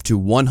up to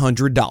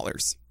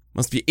 $100.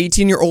 Must be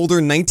 18 or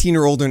older, 19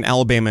 or older in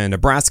Alabama and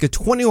Nebraska,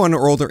 21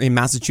 or older in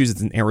Massachusetts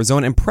and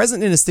Arizona, and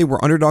present in a state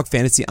where Underdog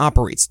Fantasy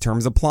operates.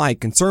 Terms apply.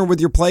 Concerned with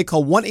your play?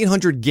 Call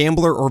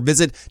 1-800-GAMBLER or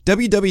visit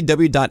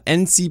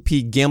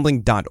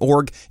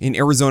www.ncpgambling.org. In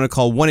Arizona,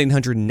 call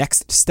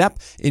 1-800-NEXT-STEP.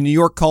 In New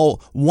York,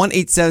 call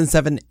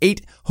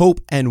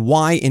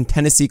 1-877-8-HOPE-NY. In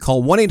Tennessee,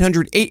 call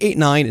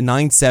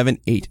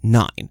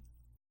 1-800-889-9789.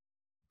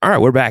 All right,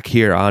 we're back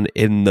here on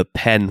In the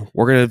Pen.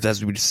 We're going to,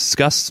 as we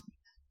discussed,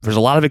 there's a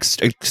lot of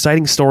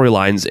exciting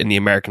storylines in the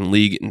American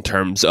League in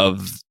terms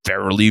of their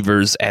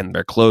relievers and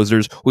their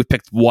closers. We've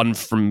picked one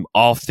from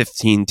all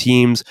 15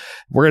 teams.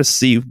 We're going to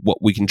see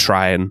what we can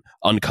try and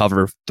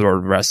uncover through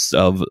the rest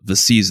of the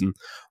season.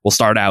 We'll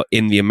start out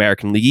in the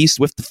American League East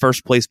with the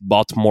first place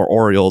Baltimore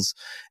Orioles.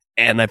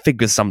 And I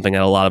think it's something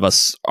that a lot of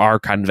us are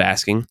kind of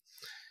asking.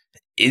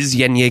 Is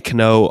Yennier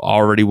Cano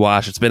already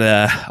washed? It's been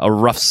a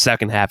rough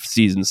second half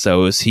season.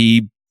 So is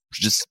he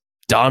just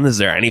done? Is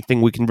there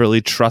anything we can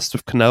really trust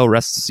with Cano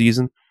rest of the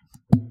season?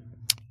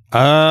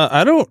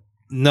 I don't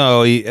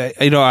know.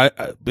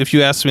 If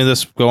you asked me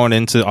this going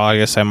into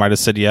August, I might have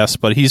said yes,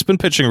 but he's been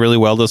pitching really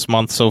well this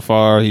month so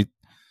far. He,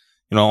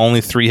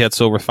 only 3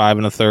 hits over 5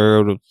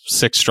 1/3,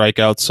 6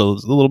 strikeouts, so a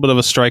little bit of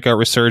a strikeout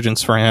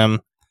resurgence for him.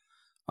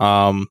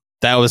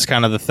 That was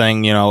kind of the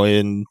thing,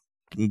 in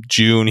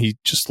June, he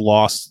just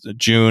lost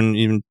June,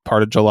 even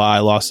part of July,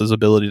 lost his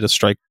ability to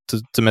strike,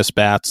 to miss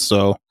bats.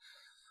 So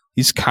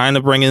he's kind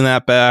of bringing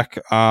that back.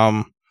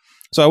 So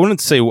I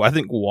wouldn't say, I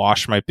think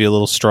wash might be a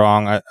little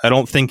strong. I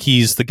don't think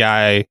he's the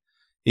guy.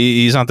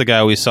 He's not the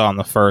guy we saw in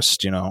the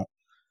first,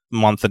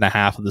 month and a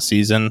half of the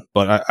season.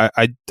 But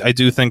I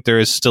do think there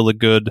is still a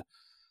good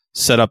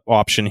setup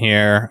option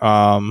here.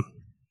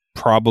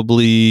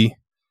 Probably,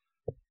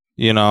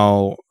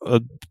 a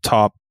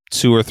top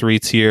 2 or 3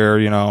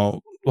 tier,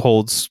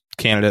 holds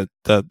candidate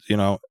that,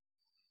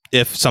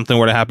 if something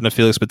were to happen to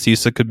Felix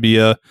Bautista, could be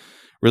a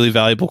really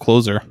valuable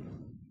closer.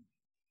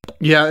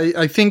 Yeah,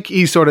 I think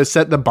he sort of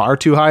set the bar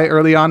too high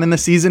early on in the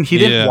season. He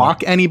didn't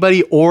walk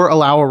anybody or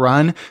allow a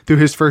run through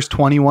his first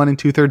 21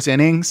 2/3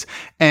 innings.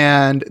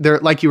 And there,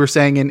 like you were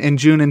saying, in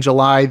June and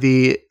July,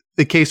 the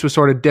case was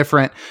sort of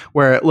different,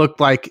 where it looked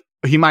like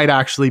he might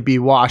actually be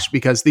washed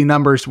because the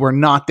numbers were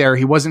not there.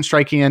 He wasn't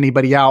striking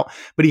anybody out,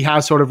 but he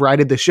has sort of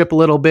righted the ship a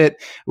little bit.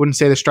 I wouldn't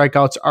say the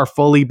strikeouts are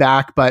fully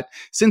back, but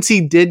since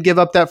he did give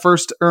up that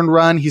first earned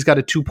run, he's got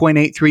a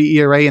 2.83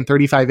 ERA in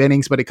 35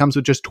 innings, but it comes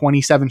with just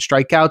 27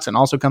 strikeouts and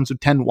also comes with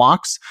 10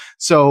 walks.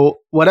 So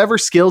whatever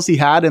skills he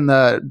had in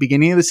the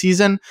beginning of the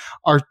season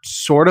are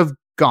sort of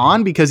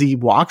gone because he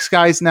walks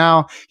guys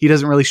now. He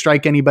doesn't really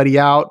strike anybody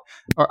out,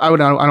 or I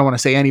don't want to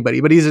say anybody,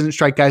 but he doesn't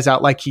strike guys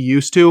out like he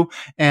used to.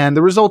 And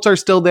the results are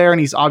still there. And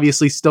he's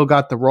obviously still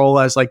got the role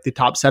as like the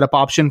top setup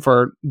option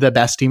for the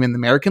best team in the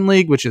American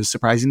League, which is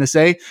surprising to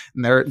say.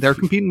 And they're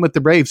competing with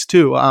the Braves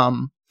too.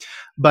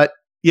 But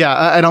yeah,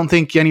 I don't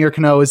think Yennier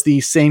Cano is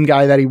the same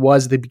guy that he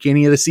was at the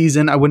beginning of the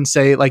season. I wouldn't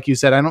say, like you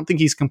said, I don't think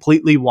he's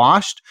completely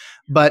washed,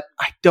 but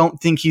I don't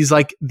think he's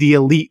like the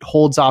elite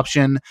holds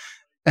option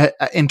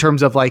in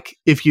terms of like,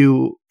 if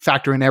you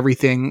factor in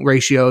everything,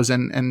 ratios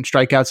and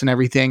strikeouts and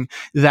everything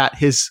that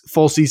his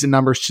full season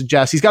numbers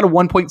suggest. He's got a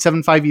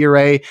 1.75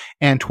 ERA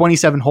and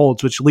 27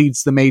 holds, which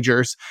leads the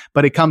majors,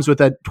 but it comes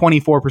with a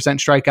 24%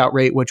 strikeout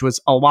rate, which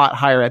was a lot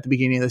higher at the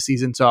beginning of the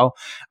season. So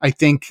I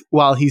think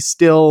while he's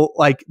still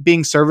like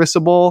being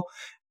serviceable,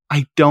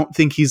 I don't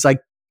think he's like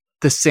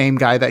the same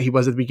guy that he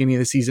was at the beginning of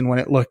the season when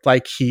it looked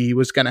like he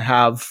was going to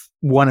have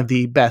one of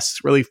the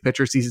best relief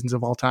pitcher seasons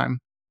of all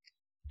time.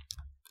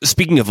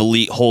 Speaking of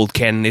elite hold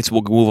candidates,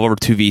 we'll move over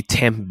to the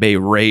Tampa Bay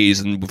Rays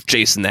and with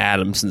Jason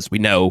Adams, since we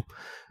know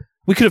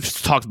we could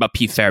have talked about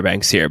Pete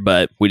Fairbanks here,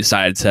 but we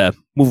decided to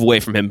move away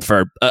from him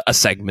for a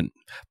segment.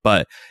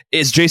 But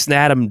is Jason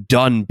Adam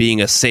done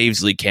being a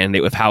saves league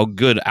candidate with how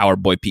good our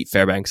boy Pete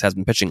Fairbanks has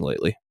been pitching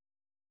lately?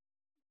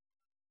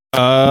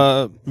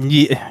 Yeah,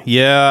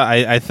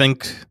 I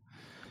think,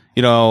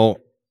 the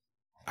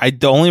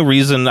only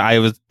reason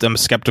I'm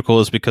skeptical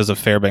is because of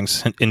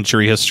Fairbanks'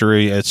 injury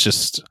history. It's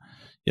just,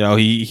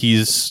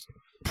 he's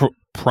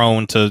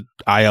prone to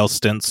IL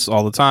stints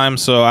all the time.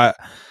 So I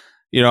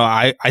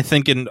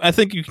think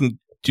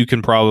you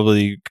can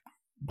probably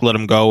let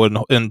him go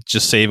and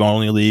just save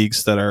only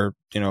leagues that are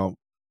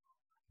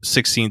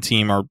 16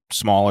 team or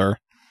smaller.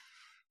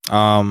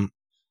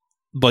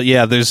 But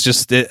yeah,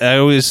 there's I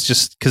always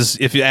because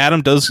if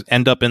Adam does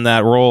end up in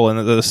that role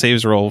and the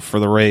saves role for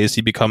the Rays,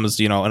 he becomes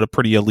a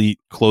pretty elite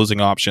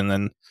closing option.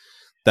 Then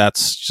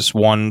that's just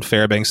one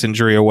Fairbanks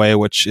injury away,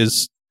 which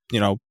is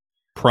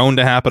prone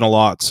to happen a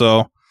lot.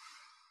 So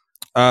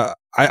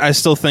I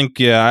still think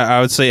I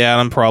would say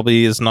Adam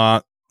probably is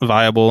not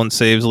viable in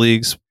saves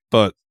leagues,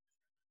 but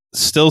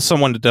still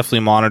someone to definitely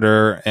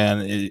monitor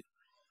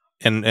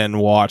and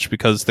watch,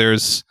 because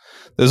there's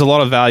a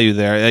lot of value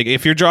there. Like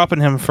if you're dropping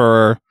him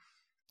for,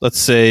 let's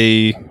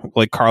say,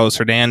 like Carlos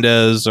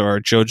Hernandez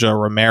or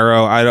Jojo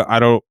Romero, I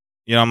don't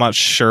I'm not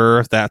sure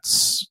if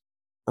that's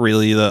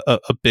really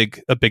a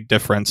big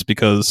difference,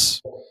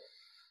 because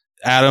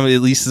Adam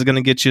at least is going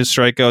to get you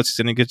strikeouts. He's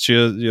going to get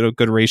you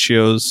good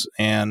ratios,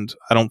 and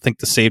I don't think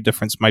the save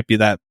difference might be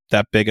that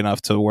big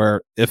enough to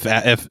where if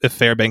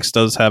Fairbanks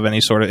does have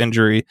any sort of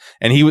injury,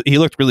 and he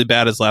looked really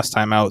bad his last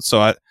time out. So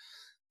I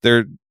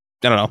don't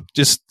know,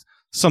 just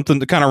something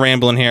to kind of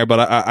rambling here, but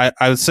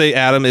I would say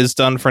Adam is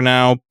done for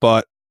now,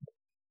 but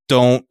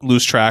don't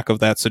lose track of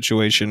that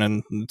situation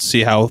and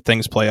see how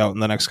things play out in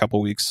the next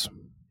couple weeks.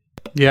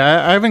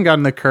 Yeah, I haven't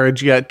gotten the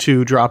courage yet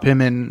to drop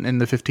him in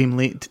the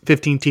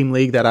 15 team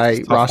league that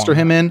I roster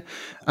him in.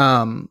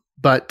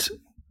 But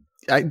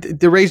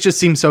the Rays just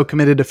seem so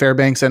committed to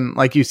Fairbanks. And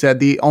like you said,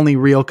 the only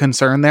real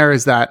concern there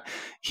is that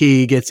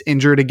he gets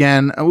injured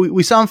again.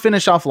 We saw him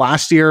finish off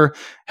last year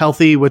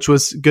healthy, which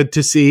was good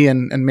to see.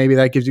 And maybe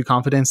that gives you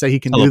confidence that he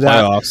can do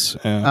that.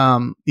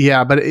 Playoffs,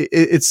 yeah. But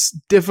it's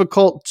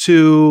difficult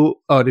to...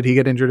 Oh, did he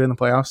get injured in the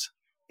playoffs?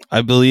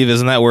 I believe,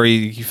 isn't that where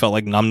he felt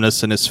like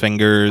numbness in his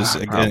fingers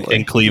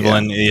in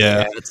Cleveland?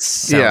 Yeah. That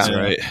sounds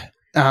right.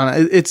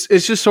 It's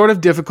just sort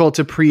of difficult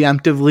to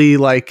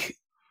preemptively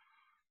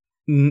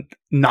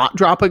not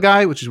drop a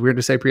guy, which is weird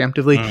to say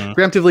preemptively.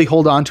 Preemptively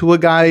hold on to a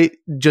guy,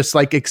 just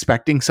like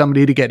expecting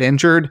somebody to get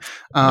injured.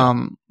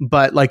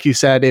 But like you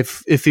said,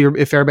 if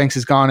Fairbanks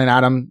is gone and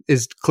Adam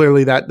is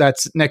clearly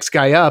that's next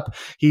guy up,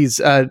 he's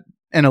an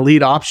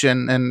elite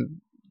option, and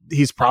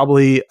he's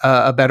probably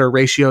a better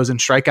ratios and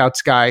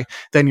strikeouts guy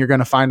than you're going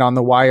to find on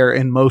the wire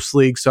in most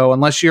leagues. So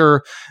unless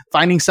you're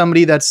finding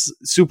somebody that's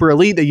super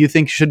elite that you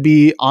think should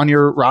be on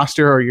your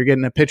roster, or you're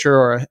getting a pitcher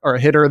or a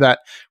hitter that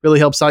really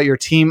helps out your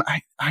team,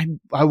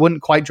 I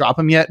wouldn't quite drop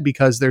him yet,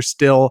 because there's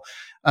still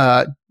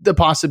the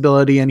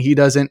possibility, and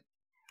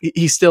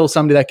he's still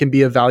somebody that can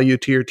be of value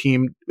to your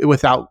team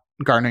without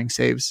garnering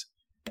saves.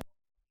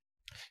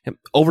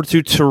 Over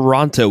to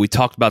Toronto. We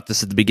talked about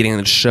this at the beginning of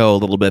the show a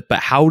little bit, but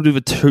how do the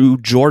two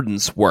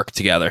Jordans work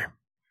together?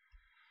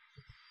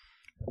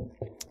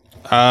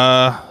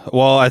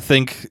 Well, I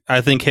think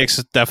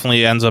Hicks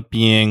definitely ends up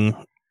being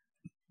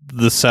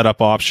the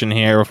setup option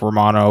here, with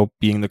Romano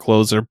being the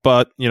closer.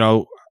 But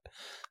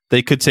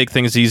they could take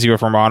things easy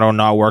with Romano and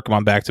not work him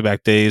on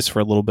back-to-back days for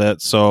a little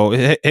bit. So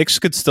Hicks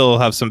could still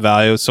have some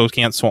value. So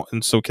can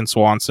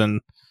Swanson.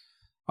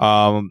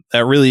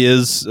 That really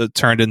is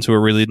turned into a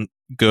really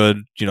good,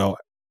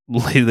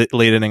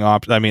 late inning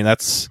option. I mean,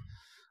 that's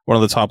one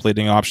of the top late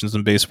inning options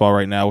in baseball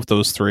right now with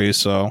those three.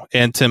 So,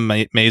 and Tim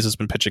Mays has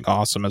been pitching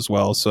awesome as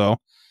well. So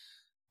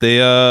they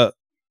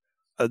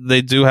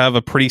do have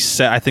a pretty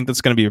set. I think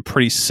that's going to be a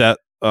pretty set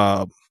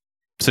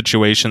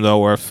situation though,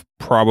 where if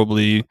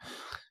probably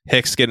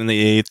Hicks get in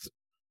the 8th,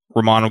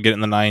 Romano get in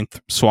the 9th,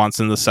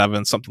 Swanson the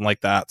 7th, something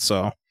like that.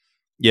 So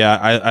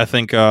yeah, I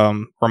think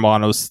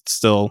Romano's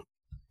still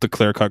the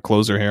clear-cut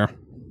closer here.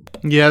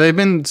 Yeah, they've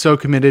been so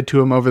committed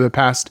to him over the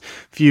past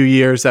few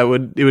years that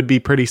it would be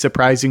pretty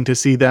surprising to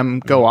see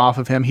them go off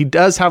of him. He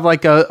does have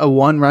like a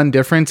 1-run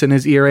difference in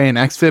his ERA and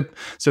XFIP,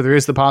 so there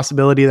is the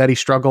possibility that he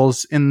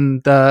struggles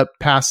in the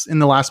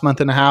last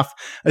month and a half,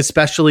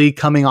 especially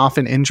coming off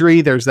an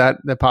injury. There's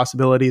the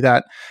possibility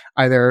that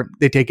either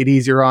they take it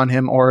easier on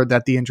him, or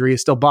that the injury is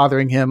still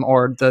bothering him,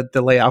 or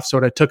the layoff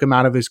sort of took him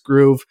out of his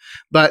groove.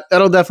 But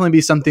that'll definitely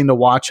be something to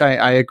watch.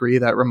 I agree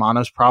that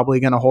Romano's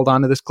probably going to hold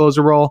on to this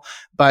closer role,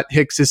 but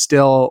Hicks is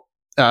still,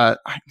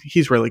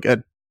 he's really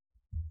good.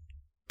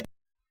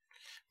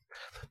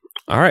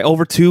 All right,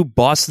 over to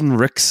Boston.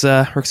 Rick's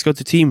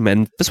go-to team,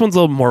 and this one's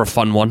a little more of a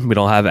fun one. We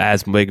don't have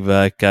as big of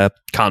a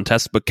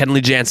contest, but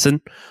Kenley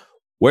Jansen,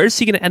 where is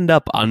he going to end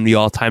up on the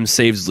all-time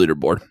saves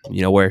leaderboard?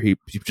 Where he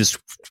just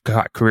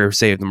got career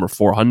save number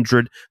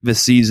 400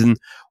 this season.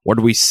 Where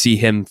do we see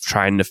him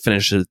trying to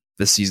finish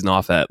this season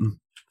off at?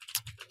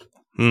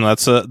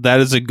 That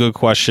is a good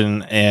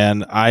question,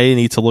 and I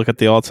need to look at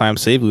the all-time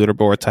save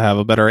leaderboard to have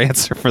a better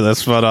answer for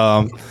this.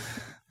 But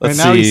Right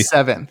now he's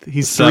 7th.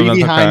 He's 3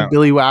 behind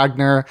Billy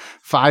Wagner,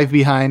 5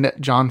 behind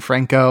John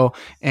Franco,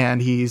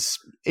 and he's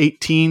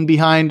 18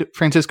 behind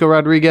Francisco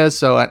Rodriguez.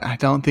 So I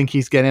don't think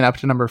he's getting up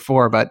to number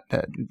 4, but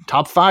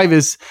top 5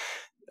 is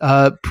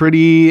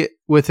pretty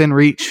within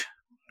reach.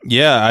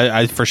 Yeah,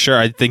 I for sure.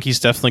 I think he's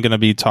definitely going to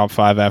be top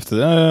 5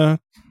 after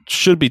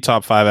should be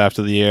top 5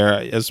 after the year.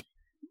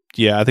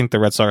 I think the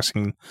Red Sox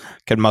can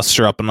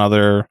muster up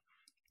another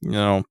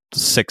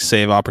 6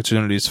 save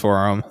opportunities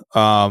for him.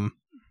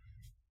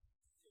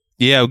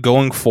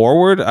 Going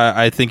forward,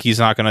 I think he's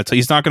not going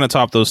to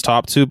top those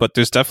top 2, but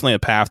there's definitely a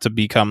path to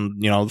become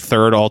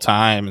 3rd all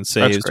time in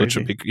saves, which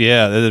would be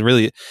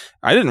really.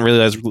 I didn't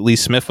realize Lee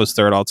Smith was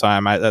 3rd all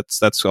time.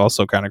 That's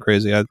also kind of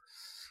crazy. I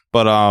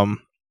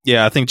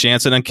think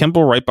Jansen and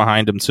Kimbrel right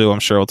behind him too. I'm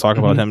sure we'll talk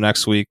about him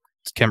next week.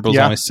 Kimbrel's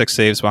only 6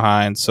 saves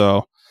behind,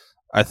 so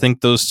I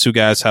think those 2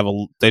 guys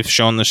they've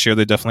shown this year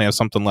they definitely have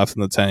something left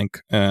in the tank,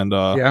 and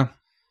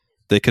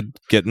they could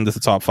get into the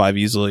top 5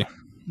 easily.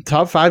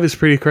 Top 5 is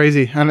pretty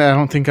crazy. And I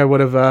don't think I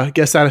would have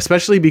guessed that,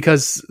 especially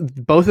because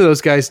both of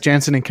those guys,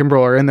 Jansen and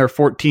Kimbrel, are in their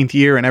 14th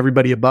year, and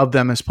everybody above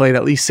them has played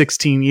at least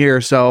 16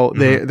 years. So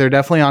they're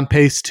definitely on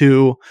pace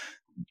to,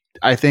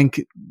 I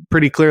think,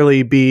 pretty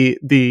clearly be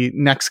the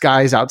next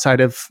guys outside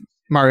of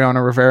Mariano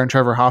Rivera and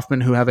Trevor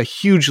Hoffman, who have a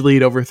huge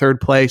lead over 3rd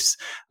place.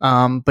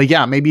 But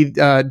yeah, maybe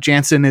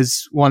Jansen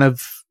is one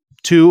of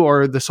 2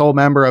 or the sole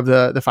member of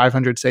the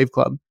 500 save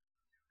club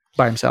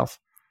by himself.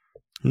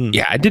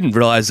 Yeah, I didn't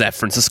realize that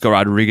Francisco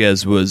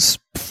Rodriguez was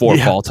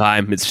 4th all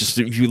time. It's just,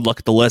 if you look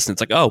at the list and it's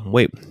like, oh,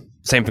 wait,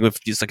 same thing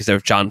with, just like I said,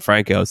 with John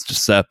Franco. It's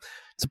just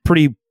it's a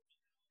pretty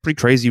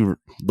crazy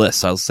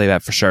list. I'll say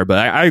that for sure. But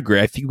I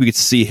agree. I think we could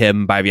see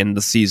him by the end of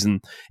the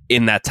season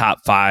in that top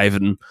 5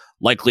 and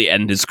likely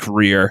end his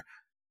career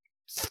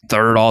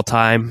 3rd all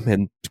time.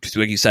 And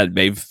like you said,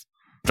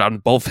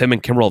 both him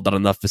and Kimbrel have done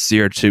enough this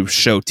year to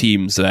show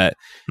teams that,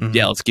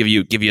 let's give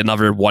you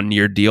another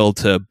 1-year deal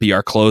to be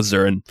our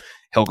closer, and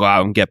he'll go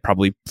out and get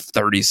probably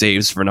 30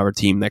 saves for another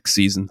team next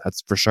season.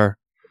 That's for sure.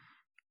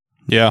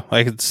 Yeah,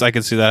 I could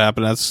see that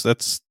happen.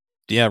 That's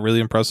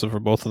really impressive for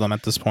both of them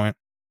at this point.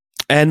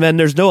 And then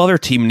there's no other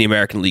team in the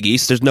American League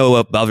East. There's no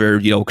other,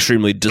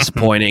 extremely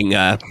disappointing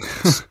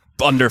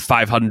under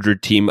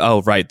 500 team.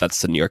 Oh, right,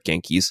 that's the New York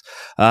Yankees.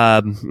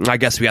 I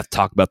guess we have to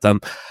talk about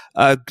them.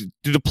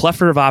 Do the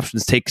plethora of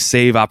options take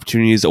save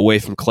opportunities away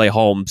from Clay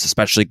Holmes,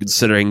 especially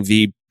considering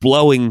the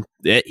blowing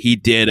that he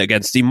did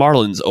against the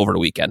Marlins over the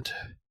weekend?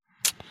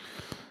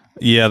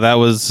 Yeah, that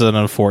was an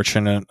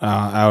unfortunate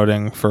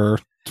outing for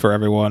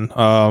everyone,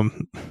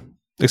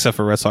 except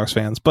for Red Sox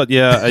fans. But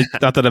yeah,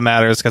 not that it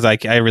matters, because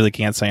I really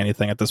can't say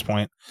anything at this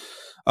point.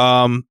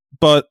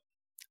 But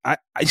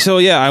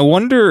I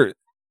wonder.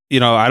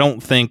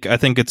 I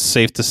think it's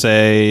safe to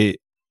say,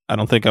 I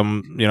don't think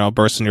I'm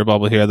bursting your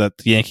bubble here, that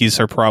the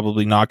Yankees are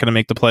probably not going to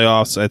make the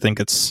playoffs. I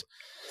think it's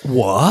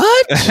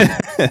what.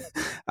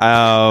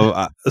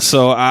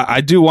 So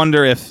I do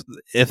wonder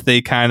if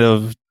they kind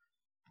of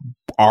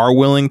are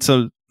willing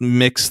to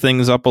mix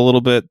things up a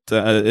little bit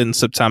in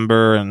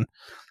September, and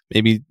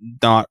maybe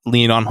not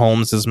lean on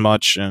Holmes as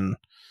much, and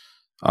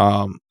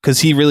because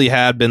he really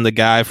had been the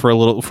guy for a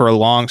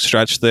long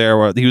stretch there,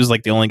 where he was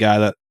like the only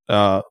guy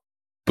that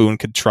Boone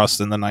could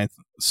trust in the 9th.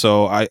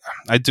 So I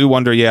do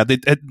wonder. Yeah,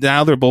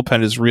 now their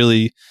bullpen is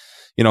really,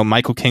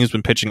 Michael King's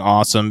been pitching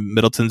awesome.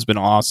 Middleton's been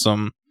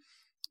awesome.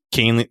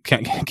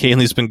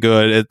 Canley's been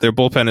good. Their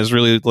bullpen is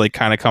really like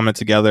kind of coming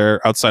together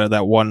outside of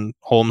that one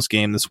Holmes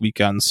game this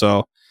weekend.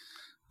 So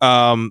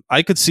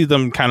I could see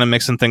them kind of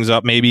mixing things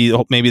up. Maybe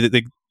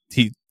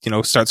he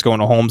starts going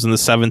to Holmes in the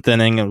 7th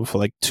inning, and for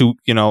like 2,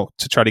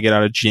 to try to get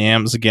out of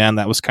jams again.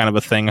 That was kind of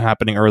a thing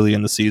happening early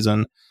in the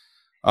season.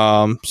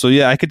 So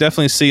yeah, I could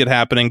definitely see it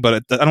happening,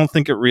 but I don't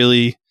think it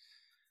really.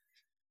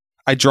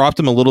 I dropped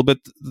him a little bit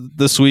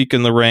this week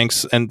in the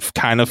ranks, and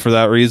kind of for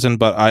that reason.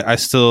 But I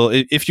still,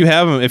 if you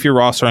have him, if you're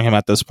rostering him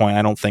at this point,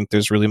 I don't think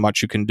there's really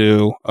much you can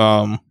do.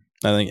 I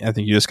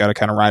think you just got to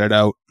kind of ride it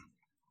out.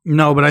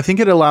 No, but I think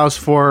it allows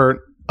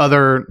for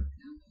other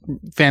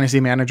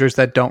fantasy managers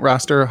that don't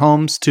roster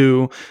Holmes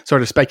to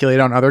sort of speculate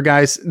on other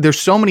guys. There's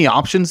so many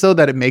options though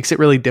that it makes it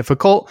really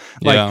difficult.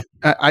 Like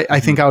I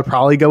think I would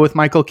probably go with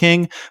Michael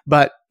King,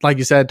 but like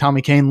you said,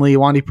 Tommy Canley,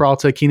 Wandy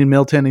Peralta, Keenan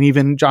Milton, and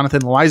even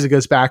Jonathan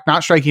Loaizaga back,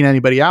 not striking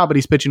anybody out, but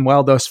he's pitching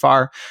well thus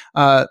far.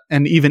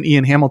 And even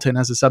Ian Hamilton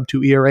has a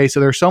sub-2 ERA. So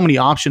there's so many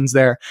options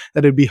there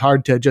that it'd be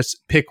hard to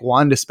just pick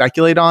one to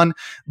speculate on.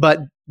 But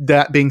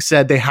that being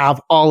said, they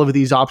have all of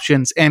these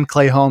options, and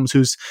Clay Holmes,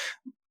 who's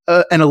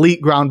an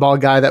elite ground ball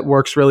guy that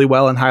works really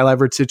well in high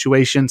leverage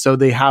situations. So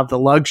they have the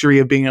luxury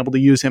of being able to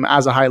use him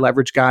as a high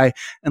leverage guy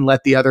and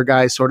let the other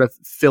guys sort of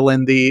fill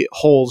in the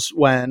holes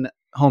when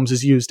Holmes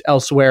is used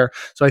elsewhere.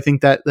 So I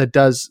think that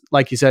does,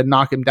 like you said,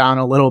 knock him down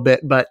a little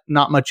bit, but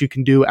not much you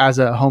can do as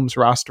a Holmes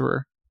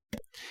rosterer.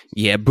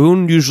 Yeah,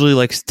 Boone usually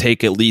likes to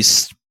take at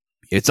least,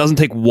 it doesn't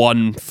take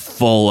one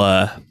full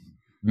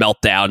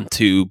meltdown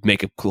to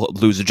make him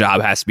lose a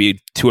job. It has to be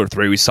 2 or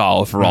 3 we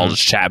saw for Aroldis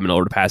Chapman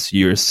over the past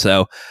years.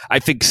 So I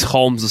think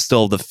Holmes is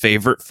still the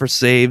favorite for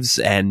saves,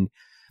 and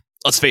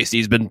let's face it,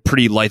 he's been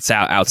pretty lights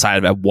out outside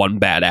of that one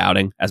bad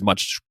outing, as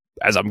much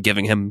as I'm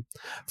giving him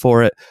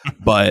for it.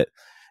 But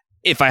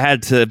if I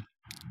had to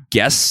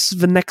guess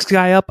the next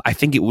guy up, I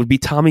think it would be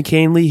Tommy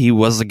Canley. He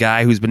was the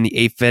guy who's been the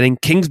 8th inning.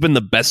 King's been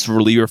the best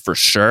reliever for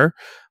sure,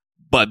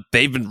 but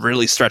they've been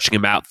really stretching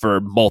him out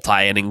for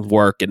multi-inning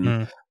work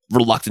and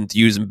reluctant to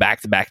use him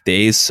back-to-back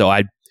days. So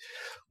I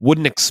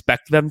wouldn't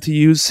expect them to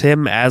use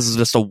him as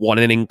just a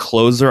 1-inning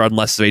closer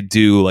unless they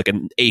do like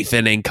an 8th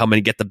inning, come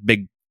and get the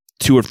big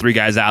 2 or 3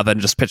 guys out, then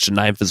just pitch the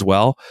 9th as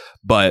well.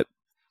 But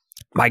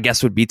my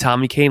guess would be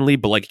Tommy Canley.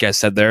 But like you guys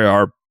said, there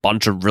are a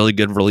bunch of really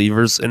good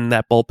relievers in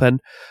that bullpen.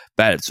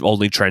 That's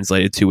only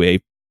translated to a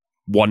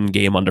 1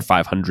 game under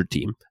 500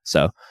 team.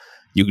 So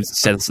you can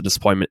sense the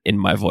disappointment in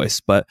my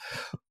voice. But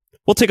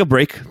we'll take a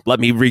break. Let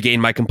me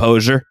regain my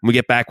composure. When we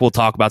get back, we'll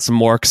talk about some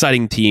more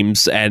exciting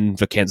teams and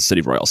the Kansas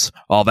City Royals.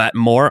 All that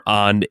and more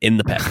on In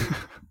the Pen.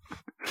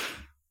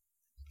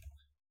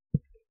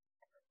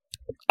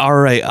 All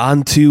right,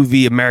 on to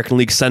the American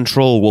League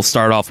Central. We'll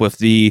start off with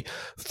the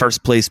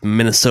first place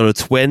Minnesota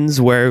Twins,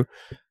 where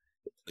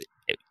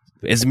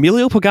is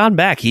Emilio Pagan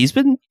back? He's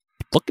been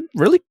looking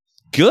really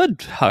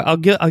good. I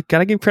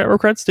gotta give credit where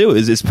credit's due.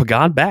 Is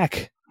Pagan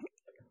back?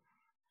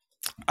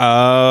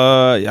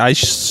 I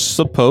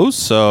suppose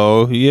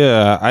so.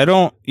 Yeah, I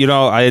don't.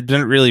 I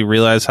didn't really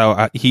realize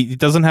how he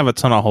doesn't have a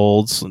ton of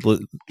holds this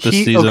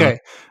season. Okay,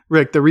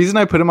 Rick, the reason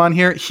I put him on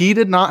here, he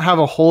did not have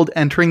a hold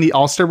entering the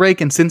All-Star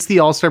break, and since the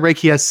All-Star break,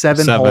 he has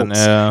 7 holds.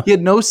 Yeah. He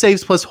had no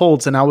saves plus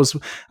holds, and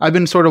I've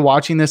been sort of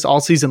watching this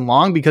all season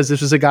long because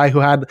this was a guy who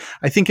had,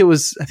 I think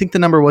the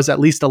number was at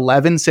least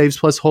 11 saves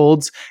plus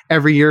holds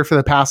every year for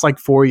the past like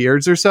 4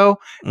 years or so,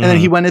 and then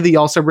he went to the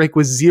All-Star break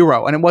with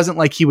 0, and it wasn't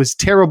like he was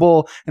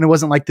terrible, and it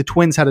wasn't like the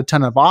Twins had a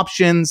ton of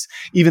options,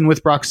 even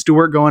with Brock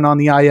Stewart going on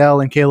the IL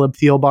and Caleb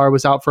Thielbar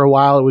was out for a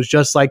while. It was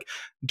just like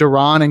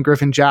Duran and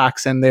Griffin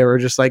Jackson. They were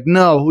just like,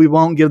 no, we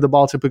won't give the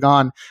ball to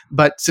Pagan.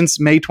 But since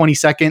May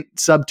 22nd,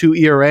 sub 2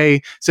 ERA,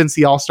 since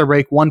the All-Star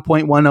break,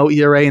 1.10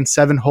 ERA and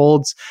 7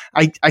 holds.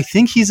 I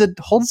think he's a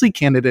Holdsley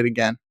candidate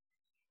again.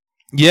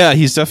 Yeah,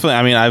 he's definitely.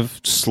 I mean,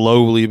 I've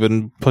slowly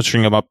been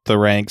pushing him up the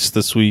ranks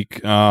this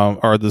week,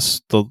 or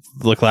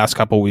the last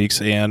couple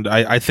weeks, and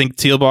I think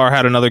Thielbar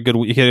had another good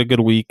week. He had a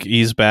good week.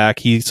 He's back.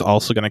 He's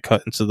also going to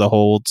cut into the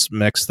holds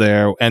mix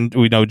there, and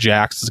we know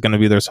Jax is going to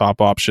be their top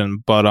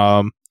option.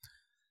 But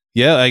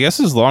yeah, I guess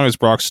as long as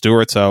Brock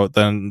Stewart's out,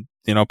 then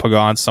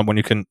Pagan's someone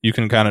you can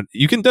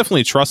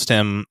definitely trust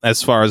him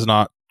as far as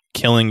not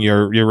killing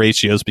your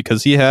ratios,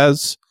 because he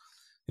has,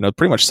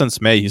 pretty much since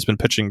May he's been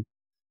pitching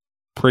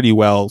pretty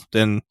well,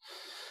 and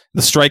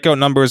the strikeout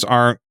numbers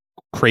aren't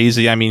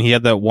crazy. I mean, he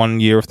had that 1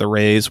 year with the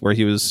Rays where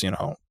he was,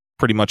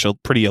 pretty much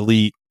pretty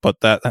elite, but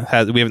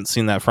we haven't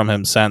seen that from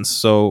him since.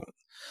 So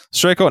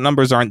strikeout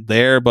numbers aren't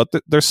there, but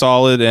they're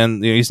solid,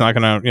 and he's not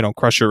gonna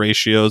crush your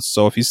ratios.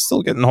 So if he's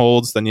still getting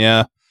holds, then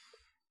yeah,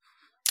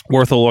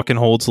 worth a look in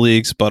holds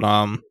leagues. But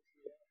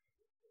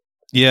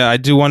yeah, I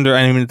do wonder.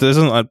 I mean,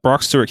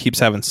 Brock Stewart keeps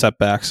having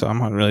setbacks, so I'm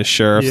not really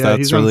sure if that's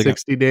he's really on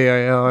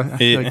 60-day IL. I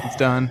feel like he's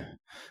done.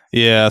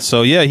 Yeah,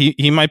 so yeah,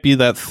 he might be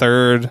that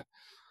third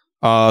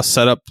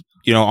setup,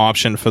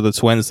 option for the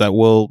Twins that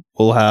will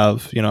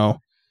have,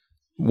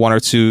 1 or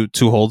 2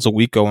 holds a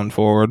week going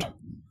forward.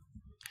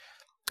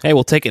 Hey,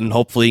 we'll take it, and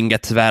hopefully you can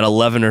get to that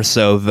 11 or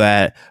so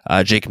that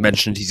Jake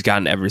mentioned he's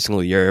gotten every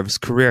single year of his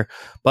career.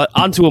 But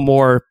onto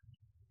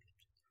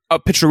a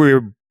pitcher we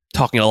were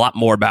talking a lot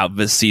more about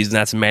this season.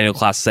 That's Emmanuel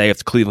Clase of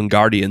the Cleveland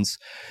Guardians.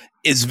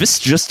 Is this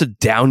just a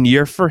down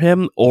year for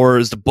him, or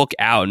is the book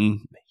out and,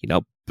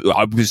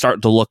 we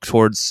start to look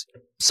towards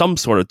some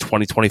sort of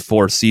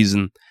 2024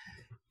 season?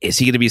 Is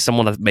he going to be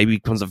someone that maybe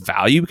becomes a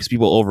value because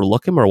people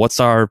overlook him, or what's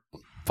our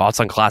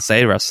thoughts on Class A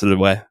the rest of the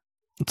way?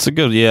 It's a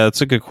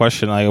good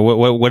question. Like,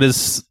 what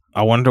is?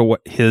 I wonder what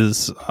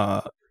his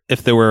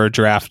if there were a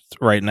draft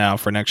right now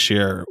for next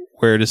year,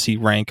 where does he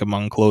rank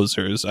among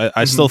closers?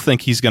 I still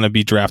think he's going to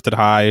be drafted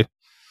high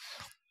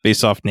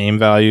based off name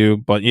value,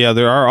 but yeah,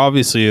 there are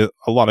obviously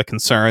a lot of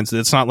concerns.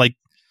 It's not like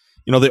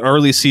the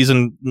early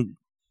season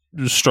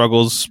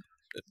struggles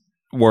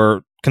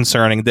were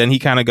concerning. Then he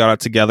kind of got it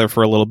together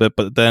for a little bit,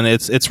 but then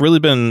it's really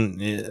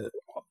been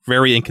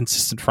very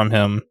inconsistent from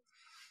him.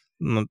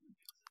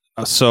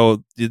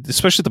 So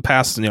especially the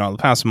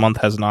past month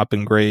has not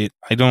been great.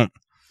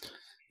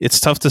 It's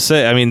tough to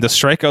say. I mean, the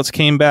strikeouts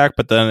came back,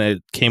 but then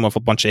it came with a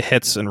bunch of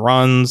hits and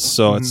runs.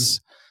 So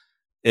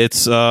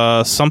it's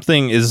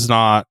something's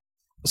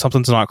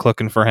not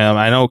clicking for him.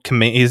 I know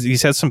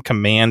he's had some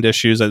command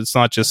issues. It's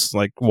not just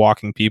like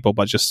walking people,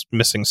 but just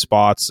missing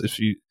spots. If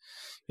he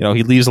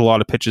leaves a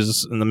lot of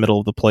pitches in the middle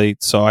of the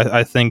plate. So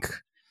I think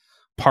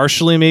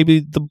partially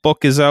maybe the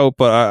book is out,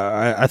 but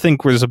I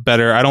think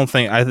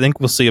I think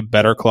we'll see a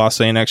better Class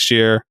A next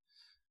year.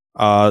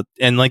 And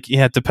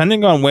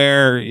depending on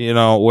where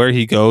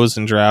he goes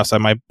in drafts, I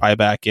might buy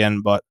back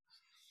in, but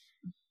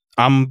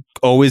I'm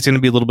always going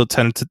to be a little bit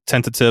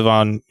tentative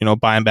on,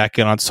 buying back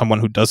in on someone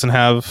who doesn't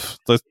have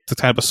the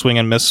type of swing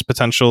and miss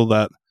potential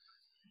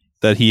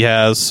that he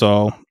has.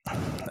 So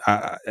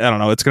I don't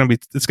know. It's gonna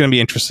be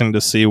interesting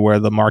to see where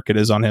the market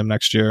is on him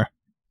next year.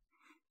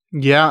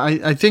 Yeah,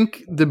 I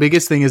think the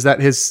biggest thing is that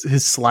his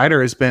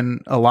slider has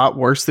been a lot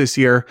worse this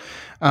year,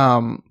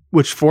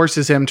 which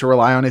forces him to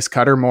rely on his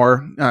cutter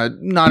more,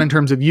 not in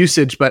terms of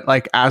usage, but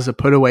like as a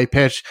put away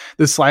pitch.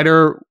 The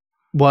slider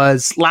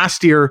was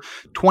last year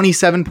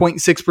 27.6%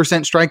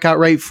 strikeout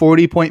rate,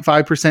 40.5%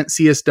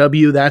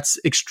 CSW. That's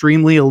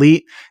extremely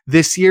elite.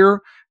 This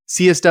year,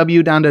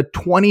 CSW down to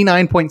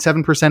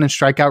 29.7% and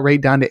strikeout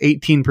rate down to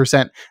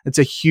 18%. It's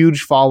a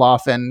huge fall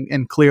off,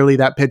 and clearly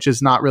that pitch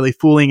is not really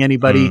fooling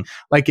anybody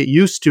like it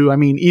used to. I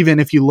mean, even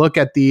if you look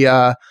at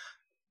the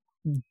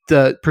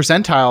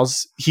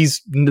percentiles,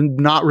 he's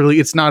not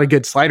really, it's not a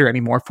good slider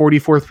anymore.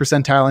 44th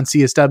percentile in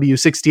CSW,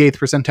 68th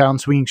percentile in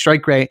swinging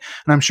strike rate.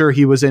 And I'm sure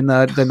he was in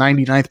the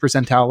 99th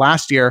percentile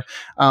last year.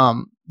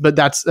 But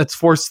that's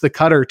forced the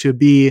cutter to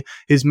be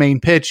his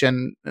main pitch.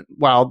 And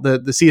while the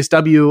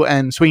CSW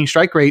and swinging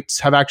strike rates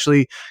have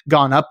actually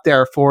gone up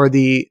there for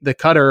the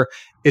cutter,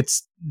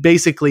 it's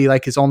basically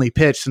like his only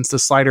pitch since the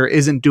slider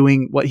isn't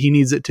doing what he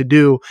needs it to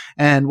do.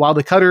 And while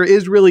the cutter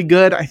is really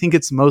good, I think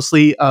it's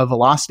mostly a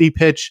velocity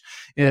pitch.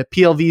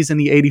 PLV's in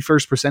the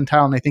 81st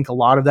percentile, and I think a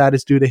lot of that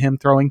is due to him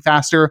throwing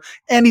faster.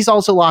 And he's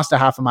also lost a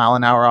half a mile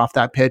an hour off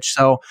that pitch.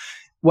 So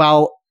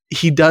while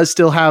he does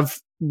still have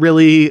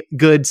really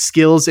good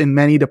skills in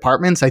many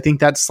departments, I think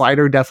that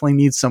slider definitely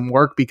needs some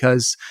work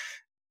because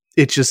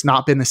it's just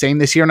not been the same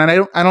this year. And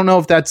I don't know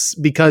if that's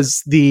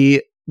because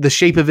the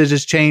shape of it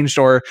has changed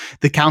or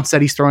the counts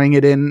that he's throwing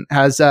it in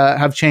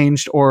have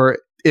changed, or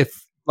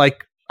if,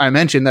 like I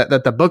mentioned,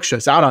 that the book's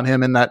just out on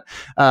him and that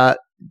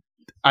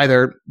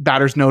either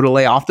batters know to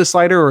lay off the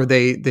slider or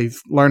they've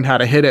learned how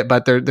to hit it.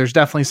 But there's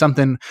definitely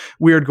something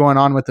weird going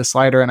on with the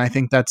slider, and I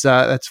think that's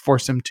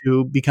forced him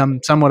to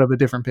become somewhat of a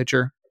different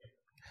pitcher.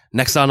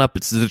 Next on up,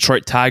 it's the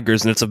Detroit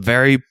Tigers, and it's a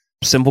very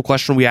simple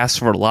question we ask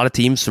for a lot of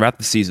teams throughout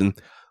the season.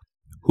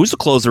 Who's the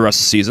closer the rest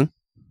of the season?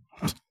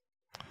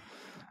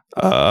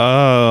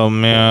 Oh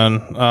man,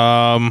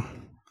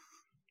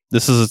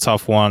 this is a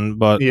tough one,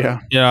 but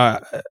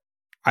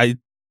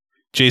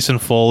Jason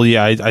Foley.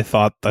 I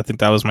think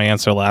that was my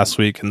answer last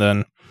week, and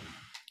then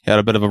he had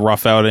a bit of a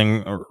rough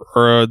outing,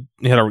 or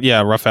he had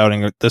a rough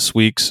outing this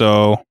week.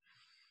 So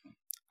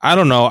I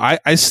don't know.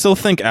 I still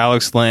think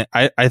Alex Lang.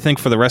 I think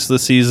for the rest of the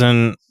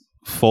season,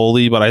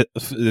 Foley, but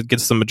it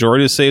gets the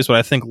majority of saves. But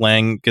I think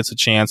Lang gets a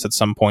chance at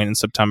some point in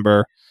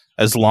September,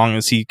 as long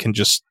as he can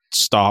just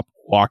stop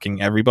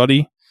walking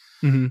everybody.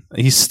 Mm-hmm.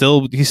 He's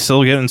still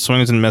getting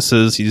swings and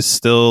misses. He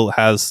still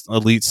has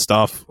elite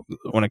stuff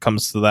when it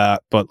comes to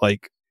that, but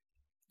like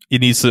he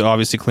needs to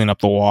obviously clean up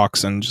the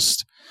walks and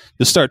just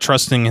start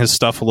trusting his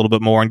stuff a little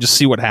bit more and just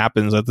see what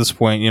happens at this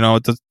point. You know,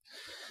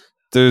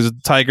 the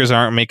Tigers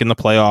aren't making the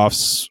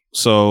playoffs,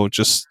 so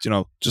just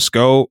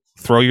go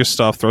throw your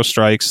stuff, throw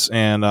strikes,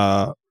 and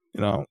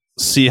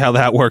see how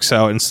that works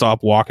out and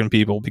stop walking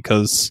people,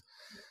 because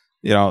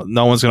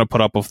no one's going to put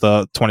up with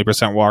the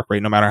 20% walk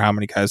rate no matter how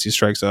many guys he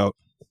strikes out.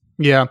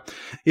 Yeah.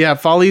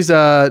 Foley's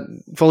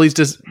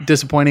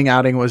disappointing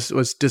outing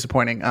was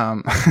disappointing.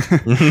 I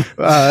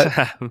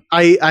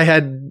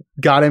had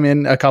got him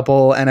in a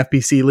couple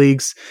NFBC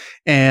leagues,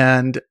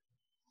 and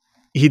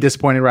he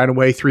disappointed right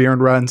away. 3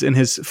 earned runs in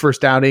his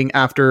first outing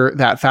after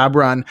that Fab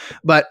run.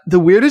 But the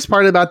weirdest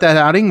part about that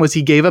outing was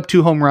he gave up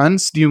 2 home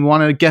runs. Do you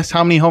want to guess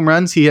how many home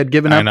runs he had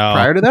given up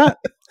prior to that?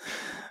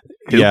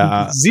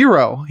 Yeah.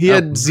 0. He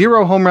had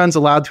 0 home runs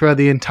allowed throughout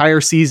the entire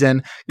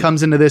season,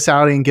 comes into this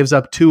outing, gives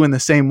up 2 in the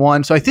same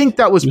one. So I think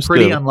that was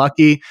pretty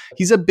unlucky.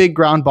 He's a big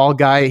ground ball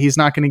guy. He's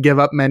not going to give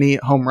up many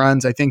home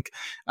runs. I think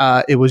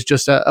it was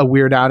just a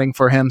weird outing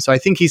for him. So I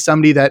think he's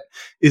somebody that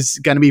is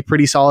going to be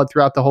pretty solid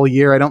throughout the whole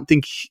year. I don't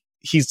think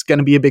he's going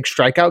to be a big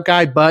strikeout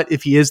guy, but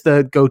if he is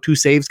the go-to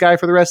saves guy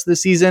for the rest of the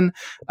season,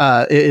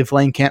 if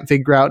Lang can't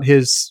figure out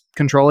his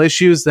control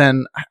issues,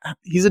 then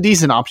he's a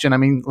decent option. I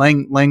mean,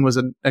 Lang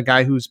was a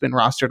guy who's been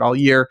rostered all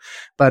year,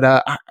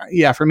 but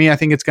for me, I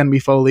think it's going to be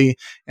Foley,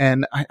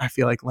 and I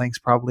feel like Lang's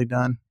probably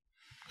done.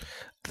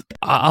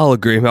 I'll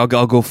agree. I'll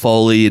go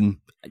Foley, and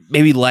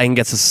maybe Lang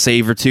gets a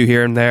save or 2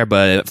 here and there,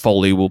 but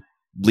Foley will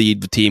lead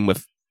the team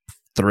with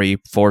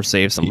 3-4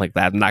 saves, something like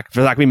that. There's not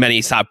going to be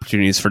many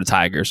opportunities for the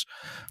Tigers.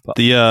 But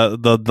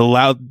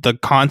the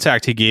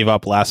contact he gave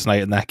up last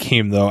night in that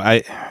game, though,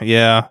 I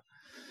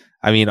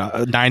mean,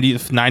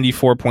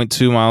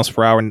 94.2 miles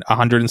per hour,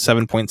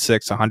 107.6,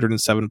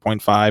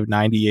 107.5,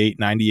 98,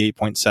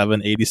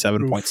 98.7,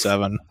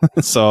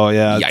 87.7. So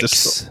yeah, Yikes.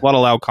 Just a lot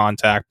of loud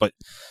contact. But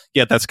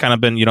yeah, that's kind of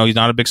been, he's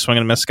not a big swing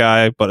and miss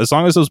guy, but as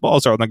long as those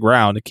balls are on the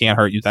ground, it can't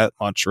hurt you that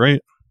much,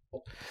 right?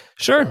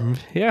 Sure.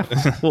 Yeah.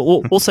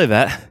 we'll say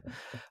that.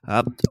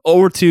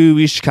 Over to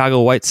the Chicago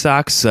White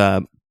Sox.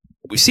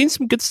 We've seen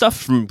some good stuff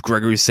from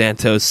Gregory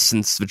Santos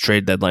since the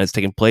trade deadline has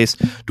taken place.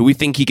 Do we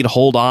think he can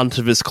hold on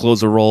to this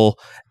closer role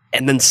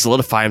and then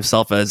solidify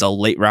himself as a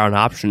late round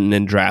option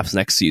in drafts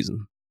next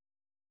season?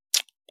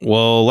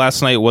 Well,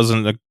 last night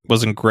wasn't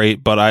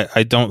great, but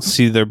I don't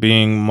see there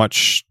being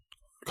much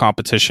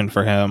competition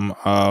for him.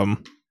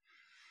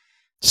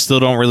 Still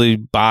don't really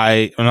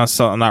buy.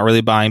 I'm not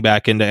really buying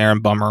back into Aaron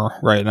Bummer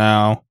right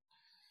now.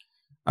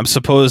 I'm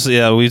supposed,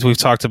 yeah, we've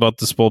talked about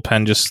this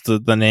bullpen. Just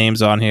the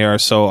names on here are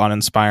so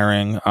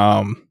uninspiring.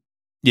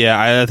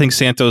 Yeah, I think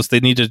Santos. They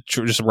need to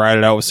just ride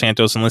it out with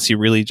Santos unless he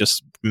really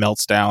just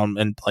melts down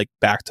and like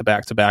back to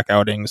back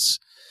outings.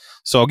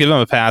 So I'll give him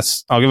a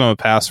pass. I'll give him a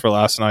pass for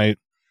last night.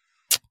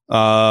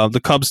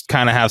 The Cubs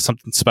kind of have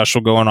something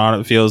special going on.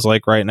 It feels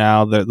like right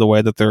now the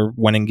way that they're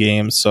winning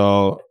games.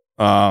 So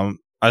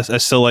I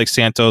still like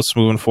Santos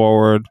moving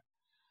forward.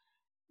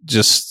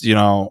 Just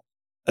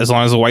as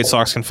long as the White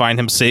Sox can find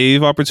him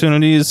save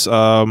opportunities,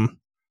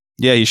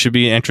 he should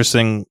be an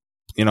interesting,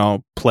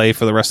 play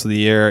for the rest of the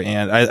year.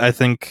 And I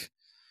think,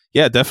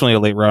 definitely a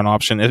late round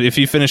option. If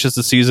he finishes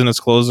the season as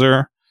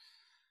closer,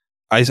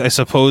 I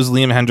suppose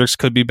Liam Hendricks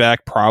could be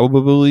back.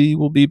 Probably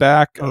will be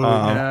back.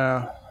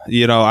 Yeah.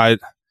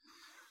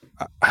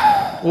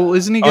 Well,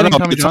 isn't he getting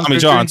Tommy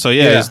John? So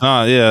he's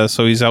not. Yeah,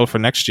 so he's out for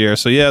next year.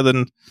 So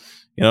then,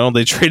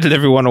 they traded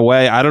everyone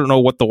away. I don't know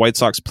what the White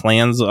Sox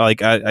plans.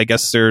 Like, I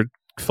guess they're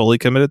fully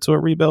committed to a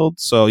rebuild.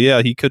 So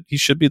he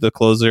should be the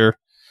closer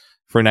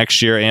for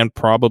next year and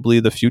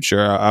probably the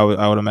future. I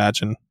would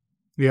imagine.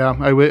 Yeah,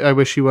 I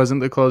wish he wasn't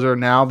the closer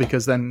now,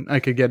 because then I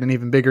could get an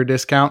even bigger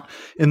discount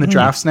in the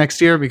drafts next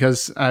year,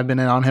 because I've been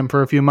in on him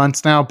for a few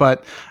months now.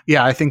 But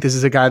yeah, I think this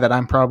is a guy that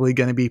I'm probably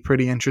going to be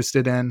pretty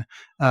interested in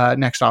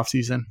next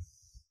offseason.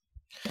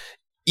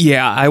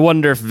 Yeah, I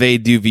wonder if they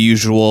do the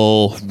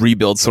usual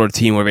rebuild sort of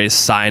team where they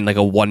sign like a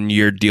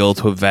 1-year deal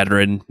to a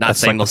veteran. Not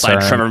saying they'll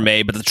sign Trevor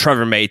May, but the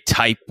Trevor May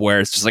type where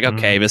it's just like,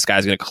 okay, this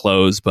guy's going to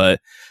close. But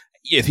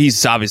if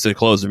he's obviously a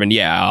closer, then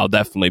I'll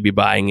definitely be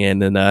buying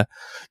in and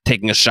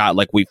taking a shot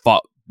like we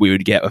thought we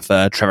would get with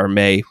Trevor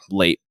May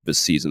late this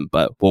season.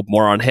 But we'll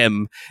more on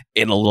him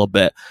in a little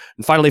bit.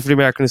 And finally, for the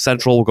American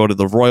Central, we'll go to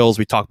the Royals.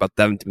 We talked about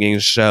them at the beginning of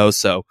the show,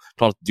 so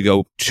don't have to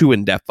go too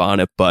in depth on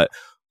it. But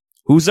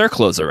who's their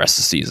closer the rest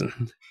of the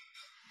season?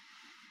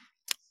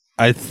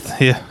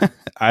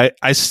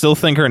 I still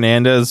think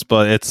Hernandez,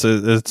 but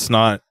it's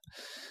not.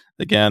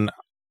 Again,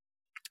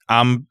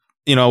 I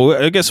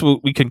guess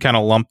we can kind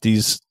of lump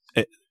these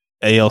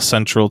AL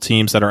Central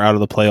teams that are out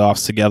of the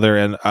playoffs together,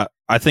 and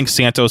I think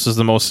Santos is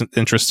the most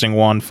interesting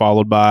one,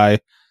 followed by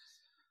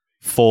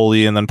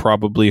Foley, and then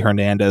probably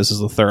Hernandez is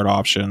the third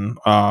option.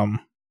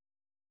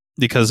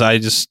 Because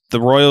the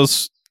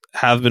Royals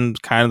have been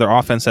their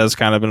offense has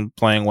kind of been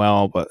playing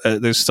well, but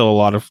there's still a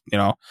lot of,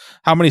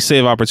 how many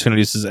save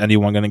opportunities is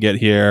anyone going to get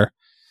here,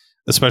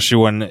 especially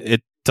when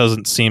it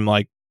doesn't seem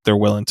like they're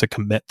willing to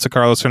commit to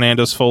Carlos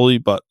Hernandez fully.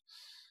 But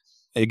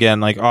again,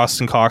 like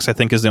Austin Cox, I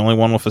think is the only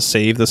one with a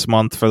save this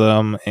month for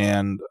them.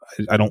 And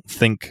I don't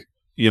think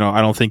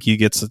he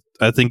gets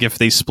I think if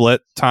they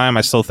split time,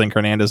 I still think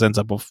Hernandez ends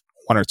up with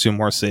 1 or 2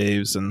 more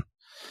saves. And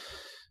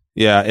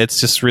it's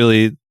just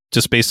really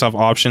just based off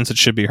options. It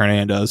should be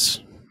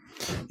Hernandez.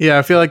 Yeah,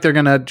 I feel like they're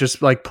going to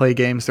just like play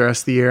games the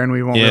rest of the year, and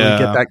we won't really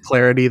get that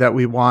clarity that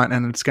we want,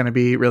 and it's going to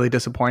be really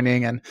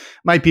disappointing and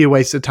might be a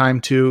waste of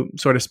time to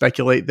sort of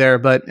speculate there.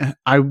 But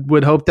I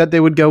would hope that they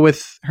would go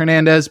with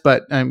Hernandez,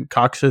 but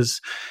Cox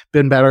has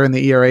been better in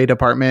the ERA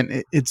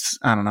department.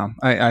 I don't know.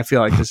 I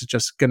feel like this is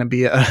just going to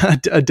be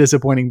a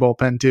disappointing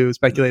bullpen to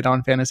speculate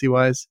on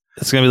fantasy-wise.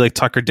 It's going to be like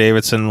Tucker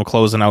Davidson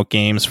closing out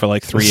games for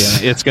like 3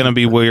 innings. It's going to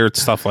be weird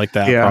stuff like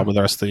that probably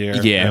the rest of the year.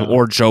 Yeah,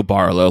 or Joe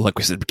Barlow, like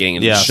we said at the beginning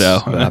of the show.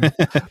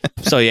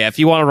 So, if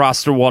you want to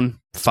roster one,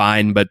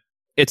 fine. But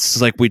it's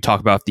like we talk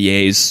about the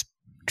A's.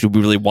 Do we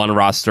really want to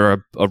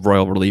roster a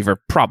Royal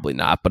reliever? Probably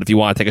not. But if you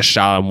want to take a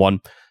shot on one,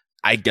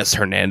 I guess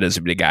Hernandez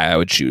would be the guy I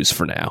would choose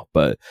for now.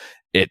 But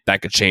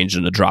that could change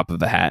in the drop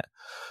of a hat.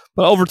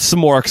 But over to some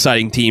more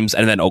exciting teams,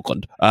 and then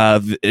Oakland.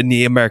 In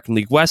the American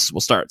League West, we'll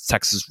start with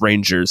Texas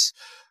Rangers.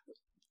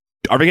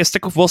 Are we going to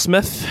stick with Will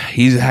Smith?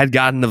 He had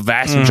gotten the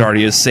vast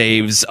majority of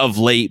saves of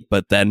late,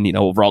 but then,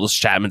 Aroldis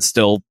Chapman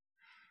still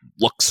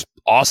looks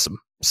awesome.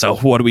 So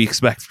what do we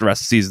expect for the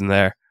rest of the season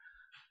there?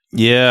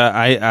 Yeah,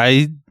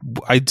 I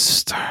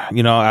just,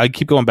 I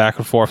keep going back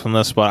and forth on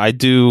this, but I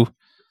do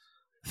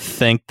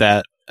think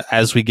that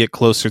as we get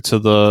closer to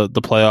the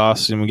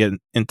playoffs and we get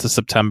into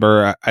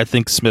September, I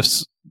think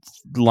Smith's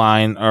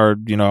line, or,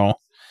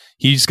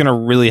 he's going to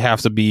really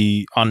have to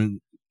be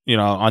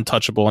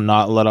untouchable and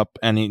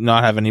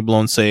not have any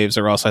blown saves,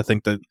 or else I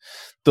think that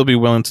they'll be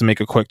willing to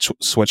make a quick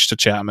switch to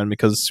Chapman,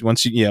 because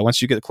once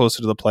you get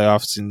closer to the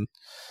playoffs, and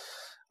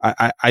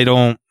I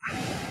don't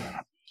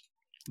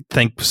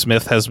think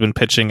Smith has been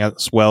pitching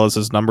as well as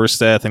his numbers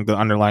say. I think the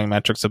underlying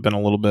metrics have been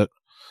a little bit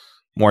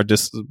more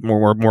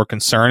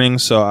concerning.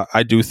 So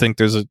I do think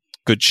there's a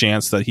good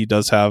chance that he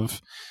does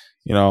have,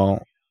 a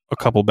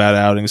couple bad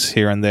outings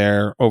here and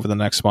there over the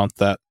next month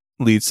that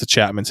leads to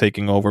Chapman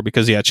taking over,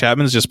 because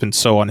Chapman's just been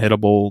so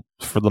unhittable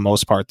for the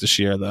most part this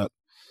year that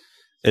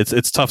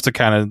it's tough to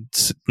kind of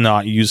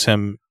not use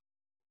him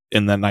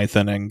in the 9th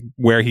inning,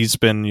 where he's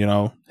been,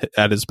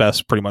 at his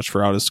best pretty much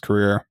throughout his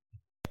career.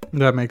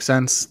 That makes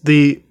sense.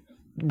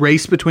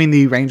 race between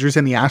the Rangers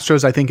and the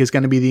Astros, I think, is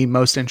going to be the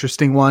most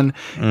interesting one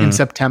in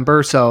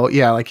September. So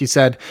yeah, like you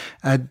said,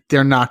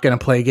 they're not going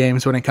to play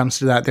games when it comes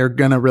to that. They're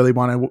going to really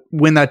want to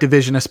win that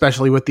division,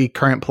 especially with the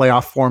current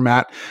playoff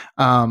format.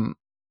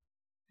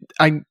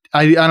 I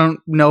don't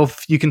know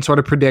if you can sort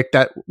of predict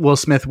that Will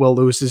Smith will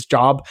lose his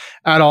job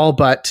at all,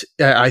 but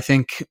I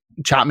think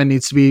Chapman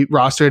needs to be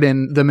rostered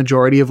in the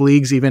majority of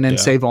leagues, even in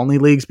save only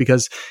leagues,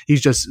 because he's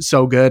just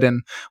so good.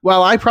 And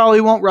while I probably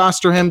won't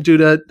roster him due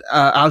to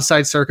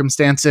outside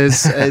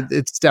circumstances,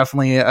 it's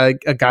definitely a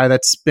guy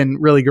that's been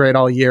really great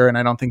all year. And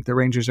I don't think the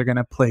Rangers are going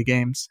to play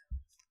games.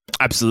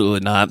 Absolutely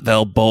not.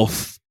 They'll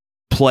both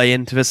play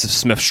into this if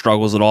Smith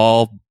struggles at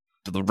all.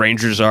 The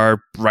Rangers are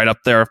right up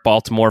there with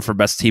Baltimore for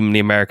best team in the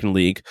American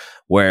League,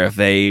 where if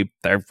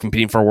they're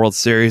competing for a World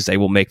Series, they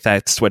will make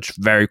that switch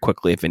very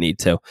quickly if they need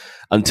to,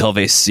 until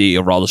they see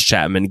Aroldis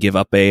Chapman give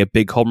up a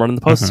big home run in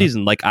the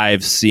postseason, like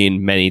I've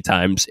seen many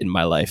times in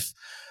my life.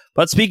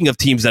 But speaking of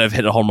teams that have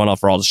hit a home run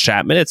off Aroldis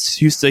Chapman, it's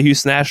Houston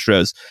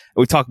Astros.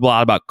 We talked a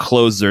lot about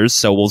closers,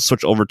 so we'll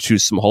switch over to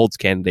some holds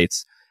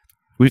candidates.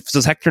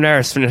 Does Hector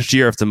Neris finish the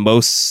year with the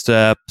most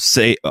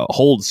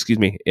holds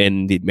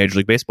in the Major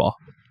League Baseball?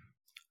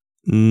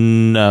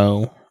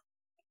 No,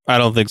 I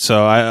don't think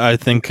so. I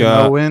think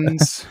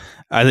wins.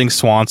 I think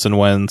Swanson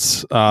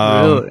wins.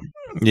 Really?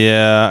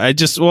 Yeah.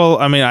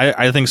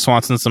 I think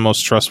Swanson's the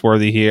most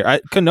trustworthy here.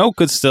 Cano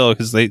could still,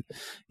 because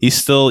he's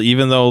still,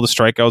 even though the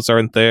strikeouts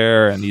aren't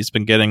there and he's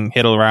been getting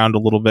hit around a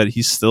little bit,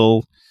 he's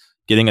still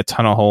getting a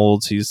ton of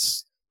holds.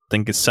 He's I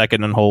think it's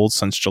second in holds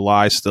since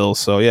July still.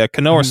 So yeah,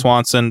 Cano or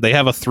Swanson, they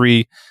have a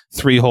three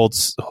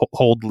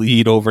hold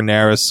lead over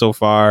Neris so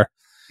far.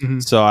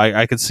 So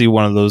I could see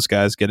one of those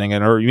guys getting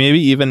it, or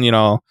maybe even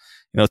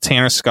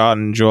Tanner Scott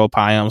and Joel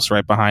Payams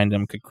right behind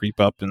him could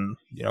creep up and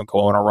go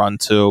on a run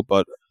too.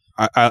 But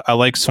I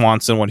like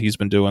Swanson, what he's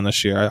been doing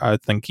this year. I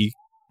think he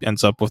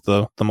ends up with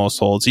the most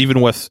holds,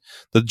 even with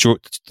the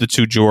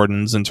two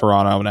Jordans in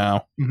Toronto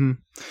now.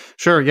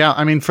 Sure, yeah.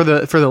 I mean, for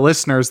the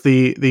listeners,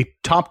 the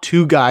top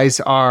two guys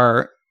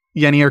are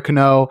Yenier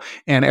Cano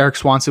and Eric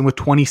Swanson with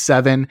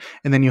 27,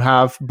 and then you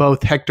have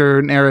both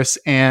Hector Neris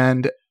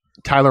and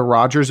Tyler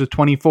Rogers with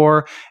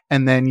 24,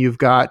 and then you've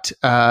got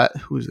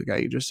who's the guy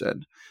you just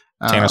said?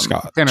 Tanner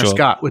Scott.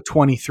 Scott with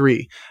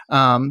 23.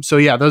 So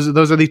yeah,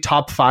 those are the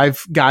top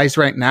 5 guys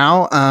right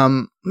now.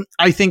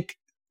 I think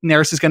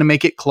Neris is going to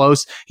make it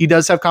close. He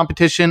does have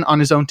competition on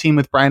his own team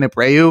with Brian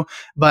Abreu,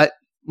 but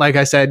like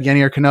I said,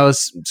 Yenier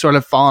Cano's sort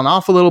of fallen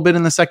off a little bit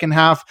in the second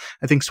half.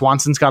 I think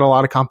Swanson's got a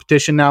lot of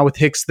competition now with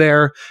Hicks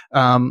there,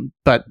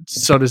 but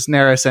so does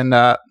Neris. And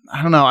I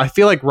don't know. I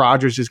feel like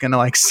Rogers is going to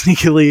like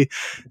sneakily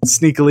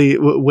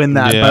win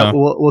that, but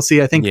we'll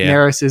see. I think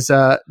Neris is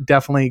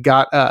definitely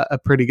got a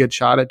pretty good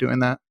shot at doing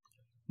that.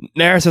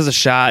 Neris has a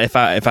shot. If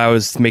I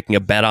was making a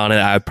bet on it,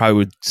 I probably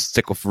would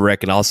stick with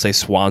Rick and I'll say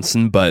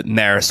Swanson, but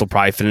Neris will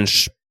probably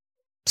finish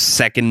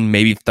second,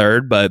 maybe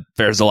third, but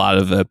there's a lot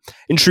of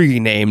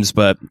intriguing names,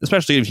 but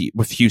especially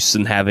with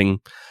Houston having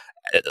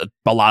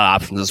a lot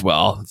of options as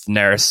well. If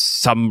Neris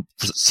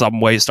some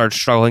way starts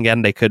struggling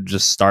again, they could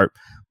just start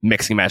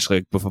mixing match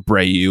like with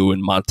Abreu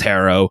and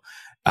Montero,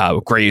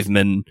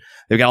 Graveman.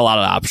 They've got a lot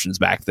of options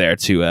back there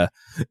to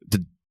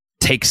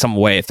take some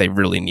away if they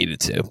really needed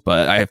to.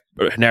 But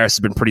Neris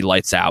has been pretty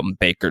lights out, and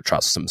Baker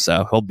trusts him,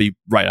 so he'll be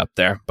right up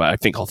there. But I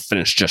think he'll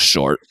finish just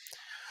short.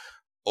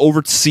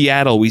 Over to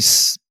Seattle, we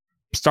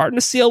starting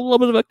to see a little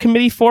bit of a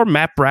committee for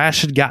Matt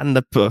Brash had gotten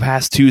the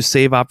past 2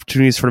 save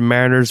opportunities for the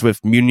Mariners with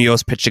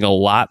Munoz pitching a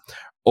lot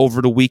over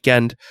the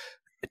weekend.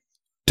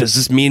 Does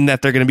this mean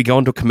that they're going to be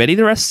going to a committee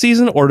the rest of the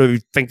season, or do you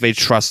think they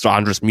trust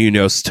Andres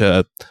Munoz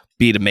to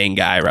be the main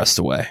guy rest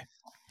of the way?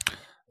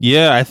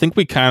 Yeah, I think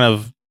we kind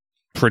of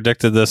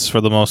predicted this for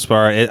the most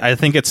part. I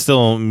think it's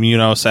still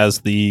Munoz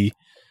as the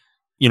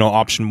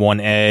option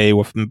 1A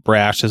with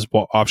Brash as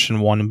option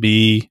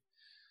 1B.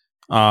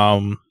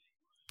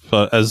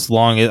 But as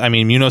long as,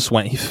 Munoz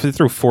he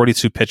threw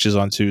 42 pitches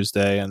on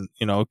Tuesday, and,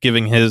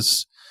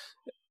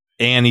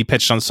 and he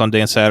pitched on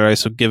Sunday and Saturday.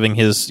 So giving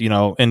his,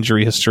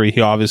 injury history,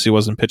 he obviously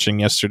wasn't pitching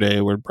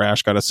yesterday where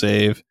Brash got a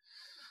save.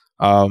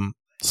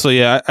 So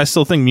yeah, I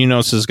still think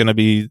Munoz is going to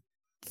be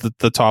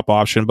the top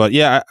option, but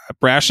yeah,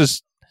 Brash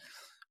is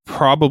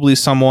probably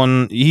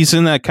someone, he's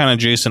in that kind of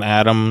Jason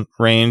Adam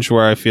range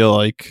where I feel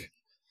like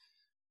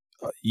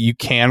you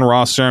can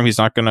roster him. He's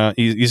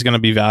going to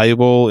be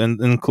valuable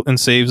in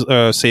saves,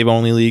 save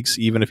only leagues,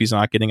 even if he's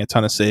not getting a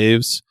ton of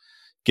saves.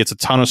 Gets a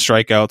ton of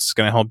strikeouts. It's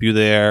going to help you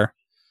there.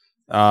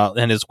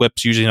 And his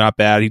whip's usually not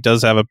bad. He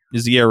does have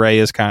his ERA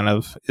is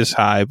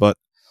high, but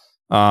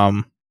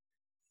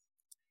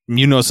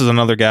Munoz is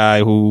another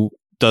guy who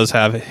does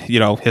have,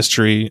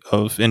 history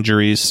of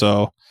injuries.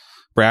 So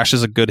Brash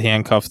is a good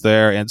handcuff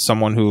there, and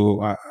someone who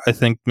I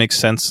think makes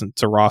sense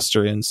to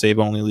roster in save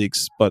only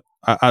leagues. But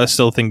I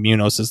still think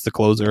Munoz is the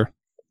closer.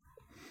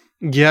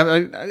 Yeah,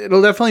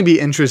 it'll definitely be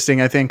interesting,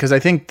 I think, because I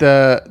think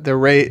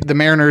the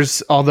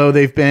Mariners, although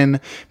they've been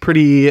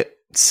pretty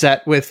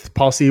set with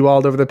Paul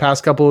Sewald over the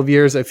past couple of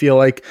years. I feel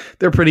like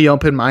they're pretty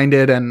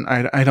open-minded, and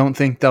I don't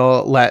think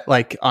they'll let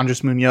like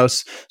Andres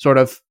Munoz sort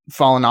of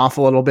falling off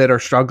a little bit or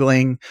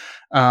struggling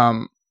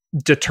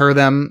deter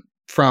them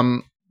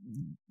from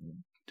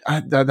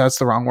that's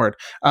the wrong word.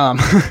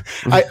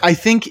 I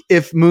think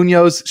if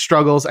Munoz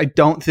struggles, I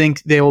don't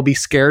think they will be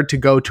scared to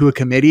go to a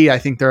committee. I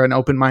think they're an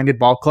open-minded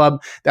ball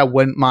club that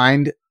wouldn't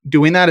mind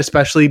doing that,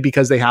 especially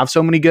because they have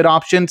so many good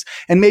options.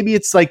 And maybe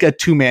it's like a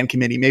 2-man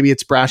committee. Maybe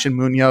it's Brash and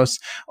Munoz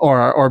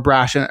or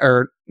Brash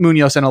or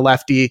Munoz and a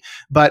lefty.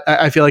 But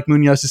I feel like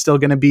Munoz is still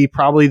going to be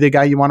probably the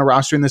guy you want to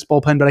roster in this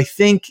bullpen. But I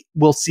think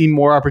we'll see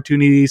more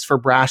opportunities for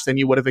Brash than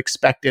you would have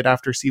expected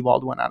after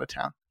Sewald went out of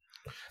town.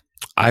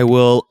 I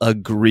will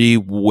agree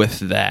with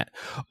that.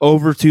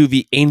 Over to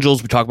the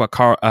Angels. We talked about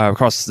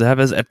Carlos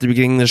Tevez at the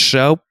beginning of the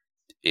show.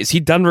 Is he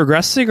done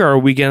regressing, or are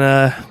we going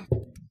to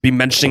be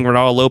mentioning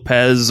Ronaldo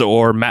Lopez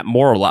or Matt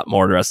Moore a lot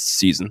more the rest of the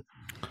season?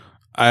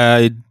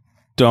 I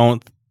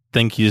don't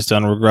think he's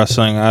done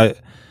regressing.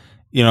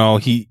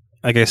 He,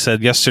 like I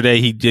said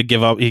yesterday, he did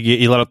give up.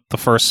 He let up the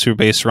first 2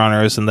 base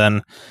runners, and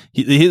then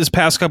his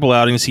past couple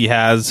outings, he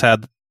has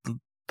had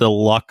the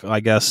luck,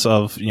 I guess,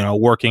 of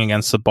working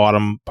against the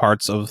bottom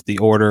parts of the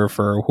order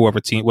for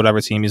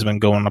whatever team he's been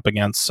going up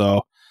against.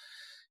 So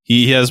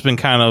he has been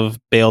kind of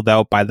bailed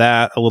out by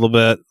that a little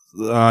bit.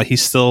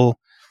 He's still,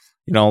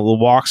 the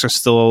walks are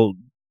still.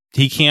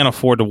 He can't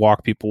afford to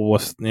walk people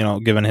with,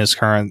 given his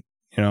current,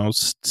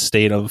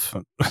 state of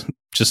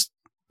just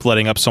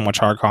letting up so much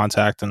hard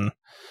contact. And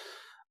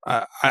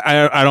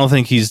I don't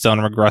think he's done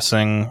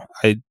regressing.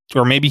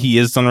 Or maybe he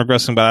is done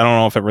regressing, but I don't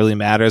know if it really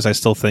matters. I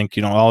still think,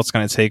 all it's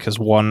going to take is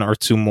 1 or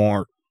 2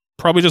 more,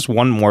 probably just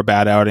 1 more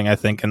bad outing, I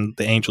think, and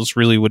the Angels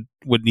really would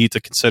need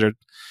to consider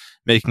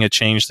making a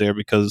change there,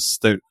 because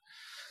their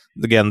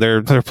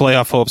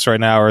playoff hopes right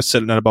now are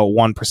sitting at about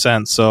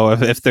 1%. So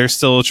if they're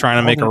still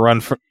trying to make a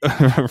run for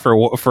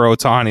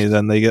Ohtani,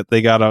 then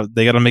they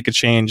gotta make a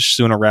change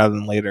sooner rather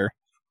than later.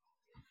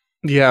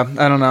 Yeah,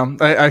 I don't know.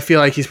 I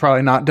feel like he's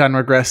probably not done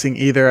regressing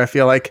either. I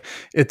feel like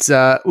it's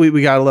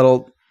we got a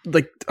little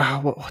like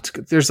what's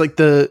good. There's like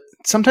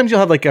sometimes you'll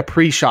have like a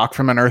pre-shock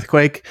from an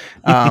earthquake,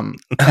 and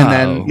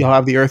then you'll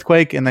have the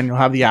earthquake, and then you'll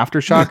have the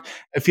aftershock.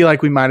 I feel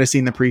like we might have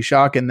seen the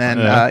pre-shock, and then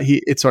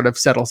it sort of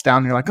settles down.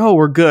 And you're like, oh,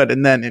 we're good,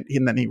 and then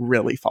he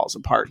really falls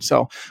apart.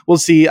 So we'll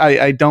see.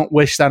 I don't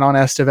wish that on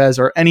Estevez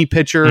or any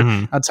pitcher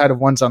outside of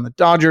ones on the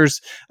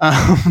Dodgers,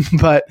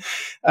 but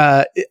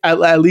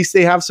at least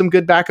they have some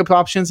good backup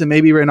options, and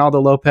maybe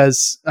Ronaldo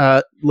Lopez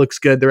looks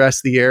good the rest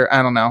of the year.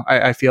 I don't know.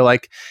 I feel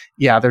like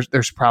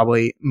there's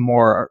probably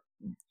more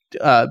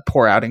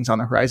poor outings on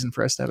the horizon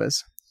for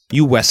Estevez.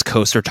 You West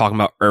Coast are talking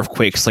about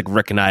earthquakes like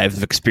Rick and I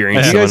have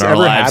experienced in our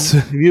lives.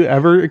 Have you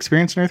ever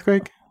experienced an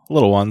earthquake?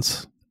 Little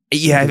ones.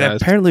 Yeah,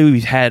 apparently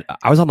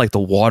I was on like the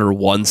water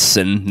once,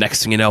 and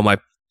next thing you know, my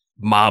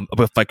mom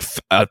with like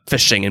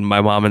fishing, and my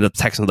mom ended up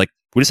texting like,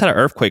 we just had an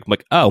earthquake. I'm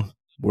like, oh,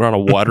 we're on a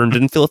water and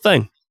didn't feel a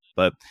thing.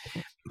 But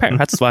apparently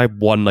that's why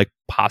one like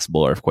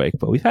possible earthquake.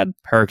 But we've had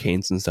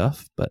hurricanes and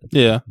stuff. But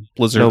yeah,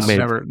 blizzards.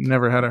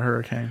 Never had a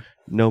hurricane.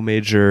 No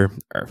major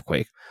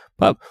earthquake.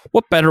 But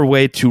what better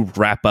way to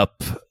wrap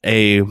up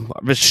a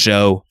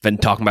show than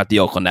talking about the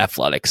Oakland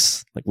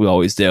Athletics, like we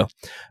always do?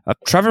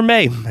 Trevor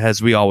May,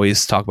 as we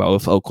always talk about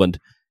with Oakland,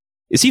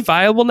 is he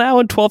viable now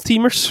in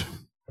 12-teamers?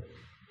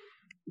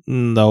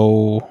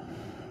 No.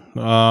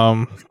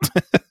 I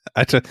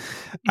don't.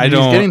 He's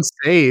getting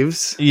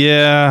saves.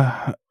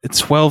 Yeah,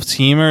 it's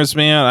 12-teamers,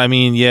 man. I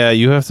mean, yeah,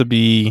 you got to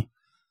be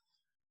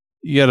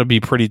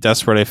pretty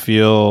desperate, I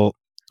feel.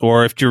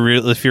 Or if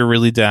you're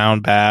really down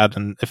bad,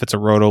 and if it's a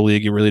roto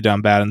league, you're really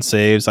down bad in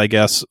saves, I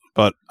guess.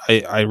 But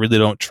I really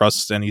don't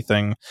trust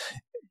anything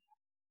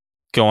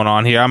going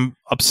on here. I'm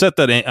upset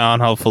that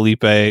Angel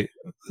Felipe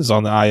is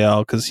on the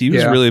IL, because he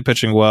was really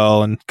pitching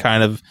well and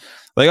kind of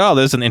like, oh,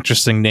 there's an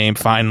interesting name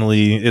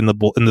finally in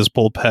this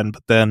bullpen.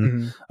 But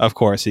then, of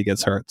course, he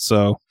gets hurt.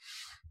 So,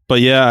 but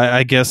yeah,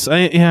 I guess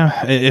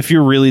if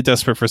you're really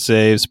desperate for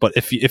saves, but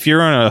if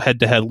you're in a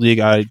head-to-head league,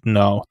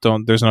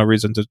 there's no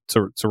reason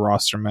to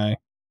roster May.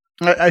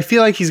 I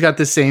feel like he's got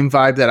the same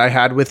vibe that I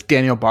had with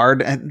Daniel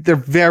Bard, and they're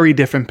very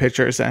different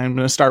pitchers. And I'm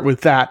going to start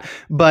with that.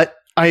 But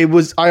I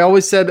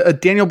always said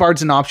Daniel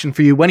Bard's an option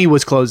for you when he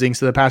was closing.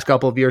 So the past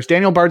couple of years,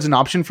 Daniel Bard's an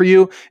option for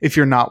you if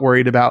you're not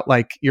worried about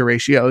like your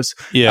ratios.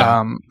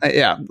 Yeah.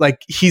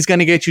 Like he's going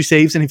to get you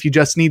saves. And if you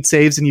just need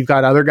saves and you've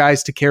got other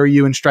guys to carry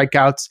you in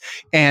strikeouts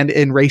and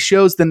in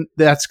ratios, then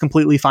that's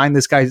completely fine.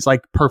 This guy's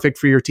like perfect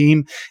for your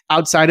team.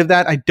 Outside of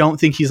that, I don't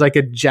think he's like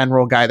a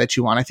general guy that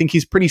you want. I think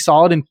he's pretty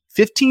solid in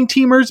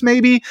 15-teamers,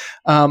 maybe.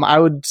 I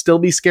would still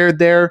be scared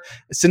there.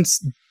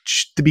 Since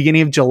the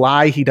beginning of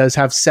July, he does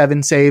have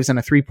 7 saves and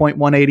a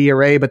 3.18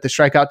 ERA, but the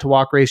strikeout to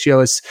walk ratio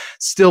is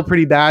still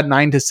pretty bad,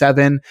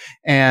 9-7,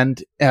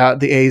 and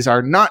the A's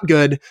are not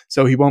good,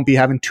 so he won't be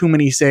having too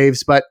many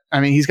saves. But I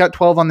mean, he's got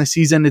 12 on the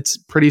season. It's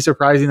pretty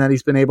surprising that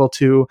he's been able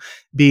to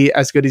be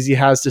as good as he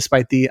has,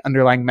 despite the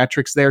underlying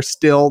metrics there.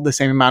 Still the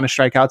same amount of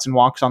strikeouts and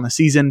walks on the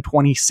season,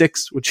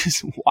 26, which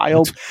is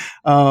wild.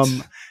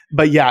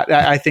 But yeah,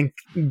 I think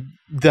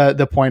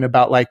the point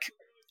about like,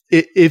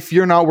 if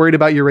you're not worried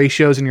about your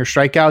ratios and your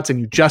strikeouts and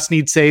you just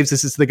need saves,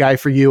 this is the guy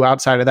for you.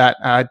 Outside of that,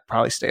 I'd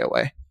probably stay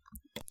away.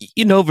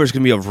 You know, there's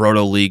going to be a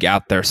roto league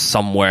out there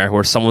somewhere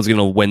where someone's going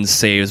to win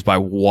saves by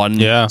one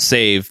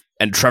save,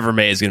 and Trevor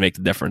May is going to make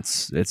the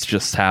difference. It's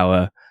just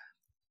how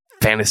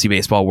fantasy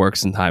baseball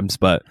works sometimes.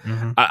 But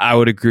I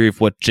would agree with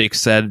what Jake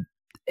said.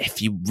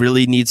 If you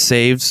really need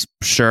saves,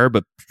 sure,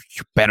 but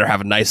you better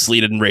have a nice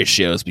lead in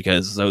ratios,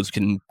 because those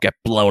can get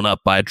blown up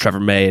by Trevor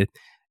May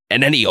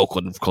and any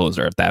Oakland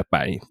closer at that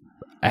point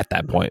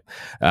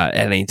at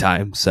any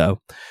time. So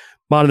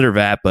monitor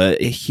that, but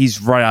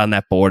he's right on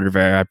that border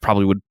there. I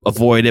probably would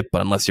avoid it,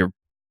 but unless you're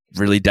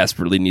really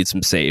desperately need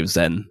some saves,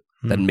 then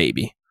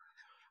maybe.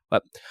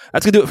 But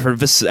that's going to do it for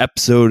this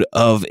episode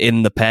of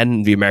In the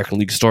Pen, the American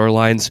League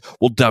storylines.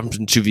 We'll dump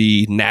into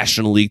the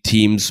National League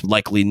teams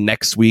likely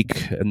next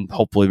week, and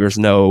hopefully there's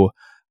no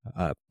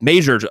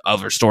major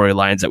other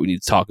storylines that we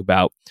need to talk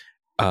about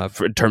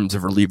in terms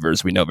of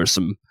relievers. We know there's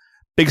some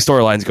big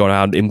storylines going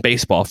on in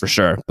baseball for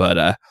sure,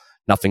 but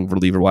nothing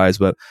reliever-wise.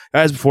 But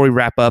guys, before we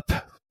wrap up,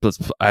 let's,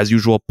 as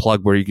usual,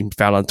 plug where you can be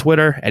found on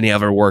Twitter, any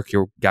other work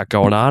you got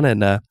going on,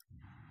 and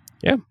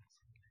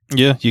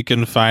Yeah, you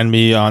can find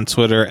me on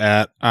Twitter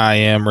at I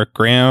am Rick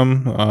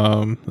Graham.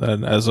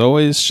 And as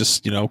always,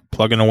 just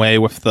plugging away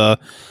with the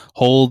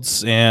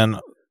holds and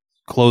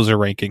closer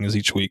rankings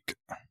each week.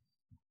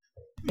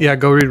 Yeah,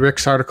 go read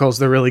Rick's articles.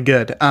 They're really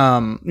good.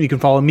 You can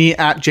follow me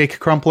at Jake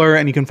Crumpler,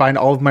 and you can find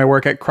all of my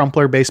work at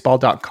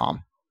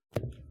crumplerbaseball.com.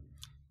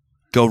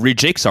 Go read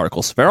Jake's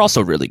articles. They're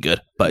also really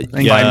good. But you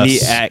can find me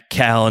at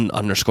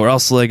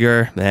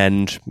Callan_Elsliger.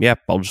 And yeah,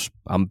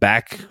 I'm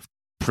back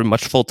pretty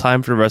much full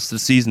time for the rest of the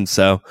season.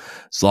 So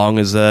as long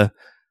as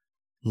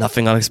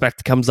nothing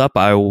unexpected comes up,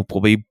 I will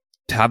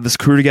have this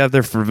crew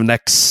together for the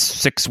next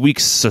 6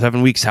 weeks,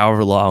 7 weeks,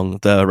 however long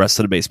the rest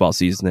of the baseball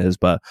season is.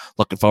 But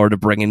looking forward to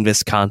bringing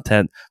this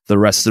content the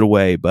rest of the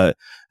way. But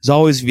as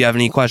always, if you have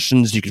any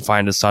questions, you can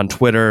find us on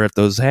Twitter at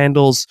those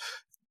handles.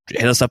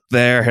 Hit us up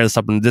there, hit us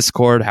up in the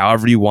Discord,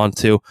 however you want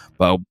to.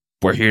 But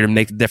we're here to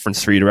make the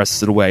difference for you the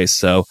rest of the way.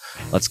 So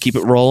let's keep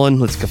it rolling.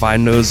 Let's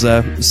find those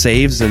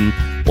saves, and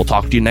we'll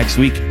talk to you next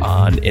week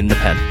on In the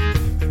Pen.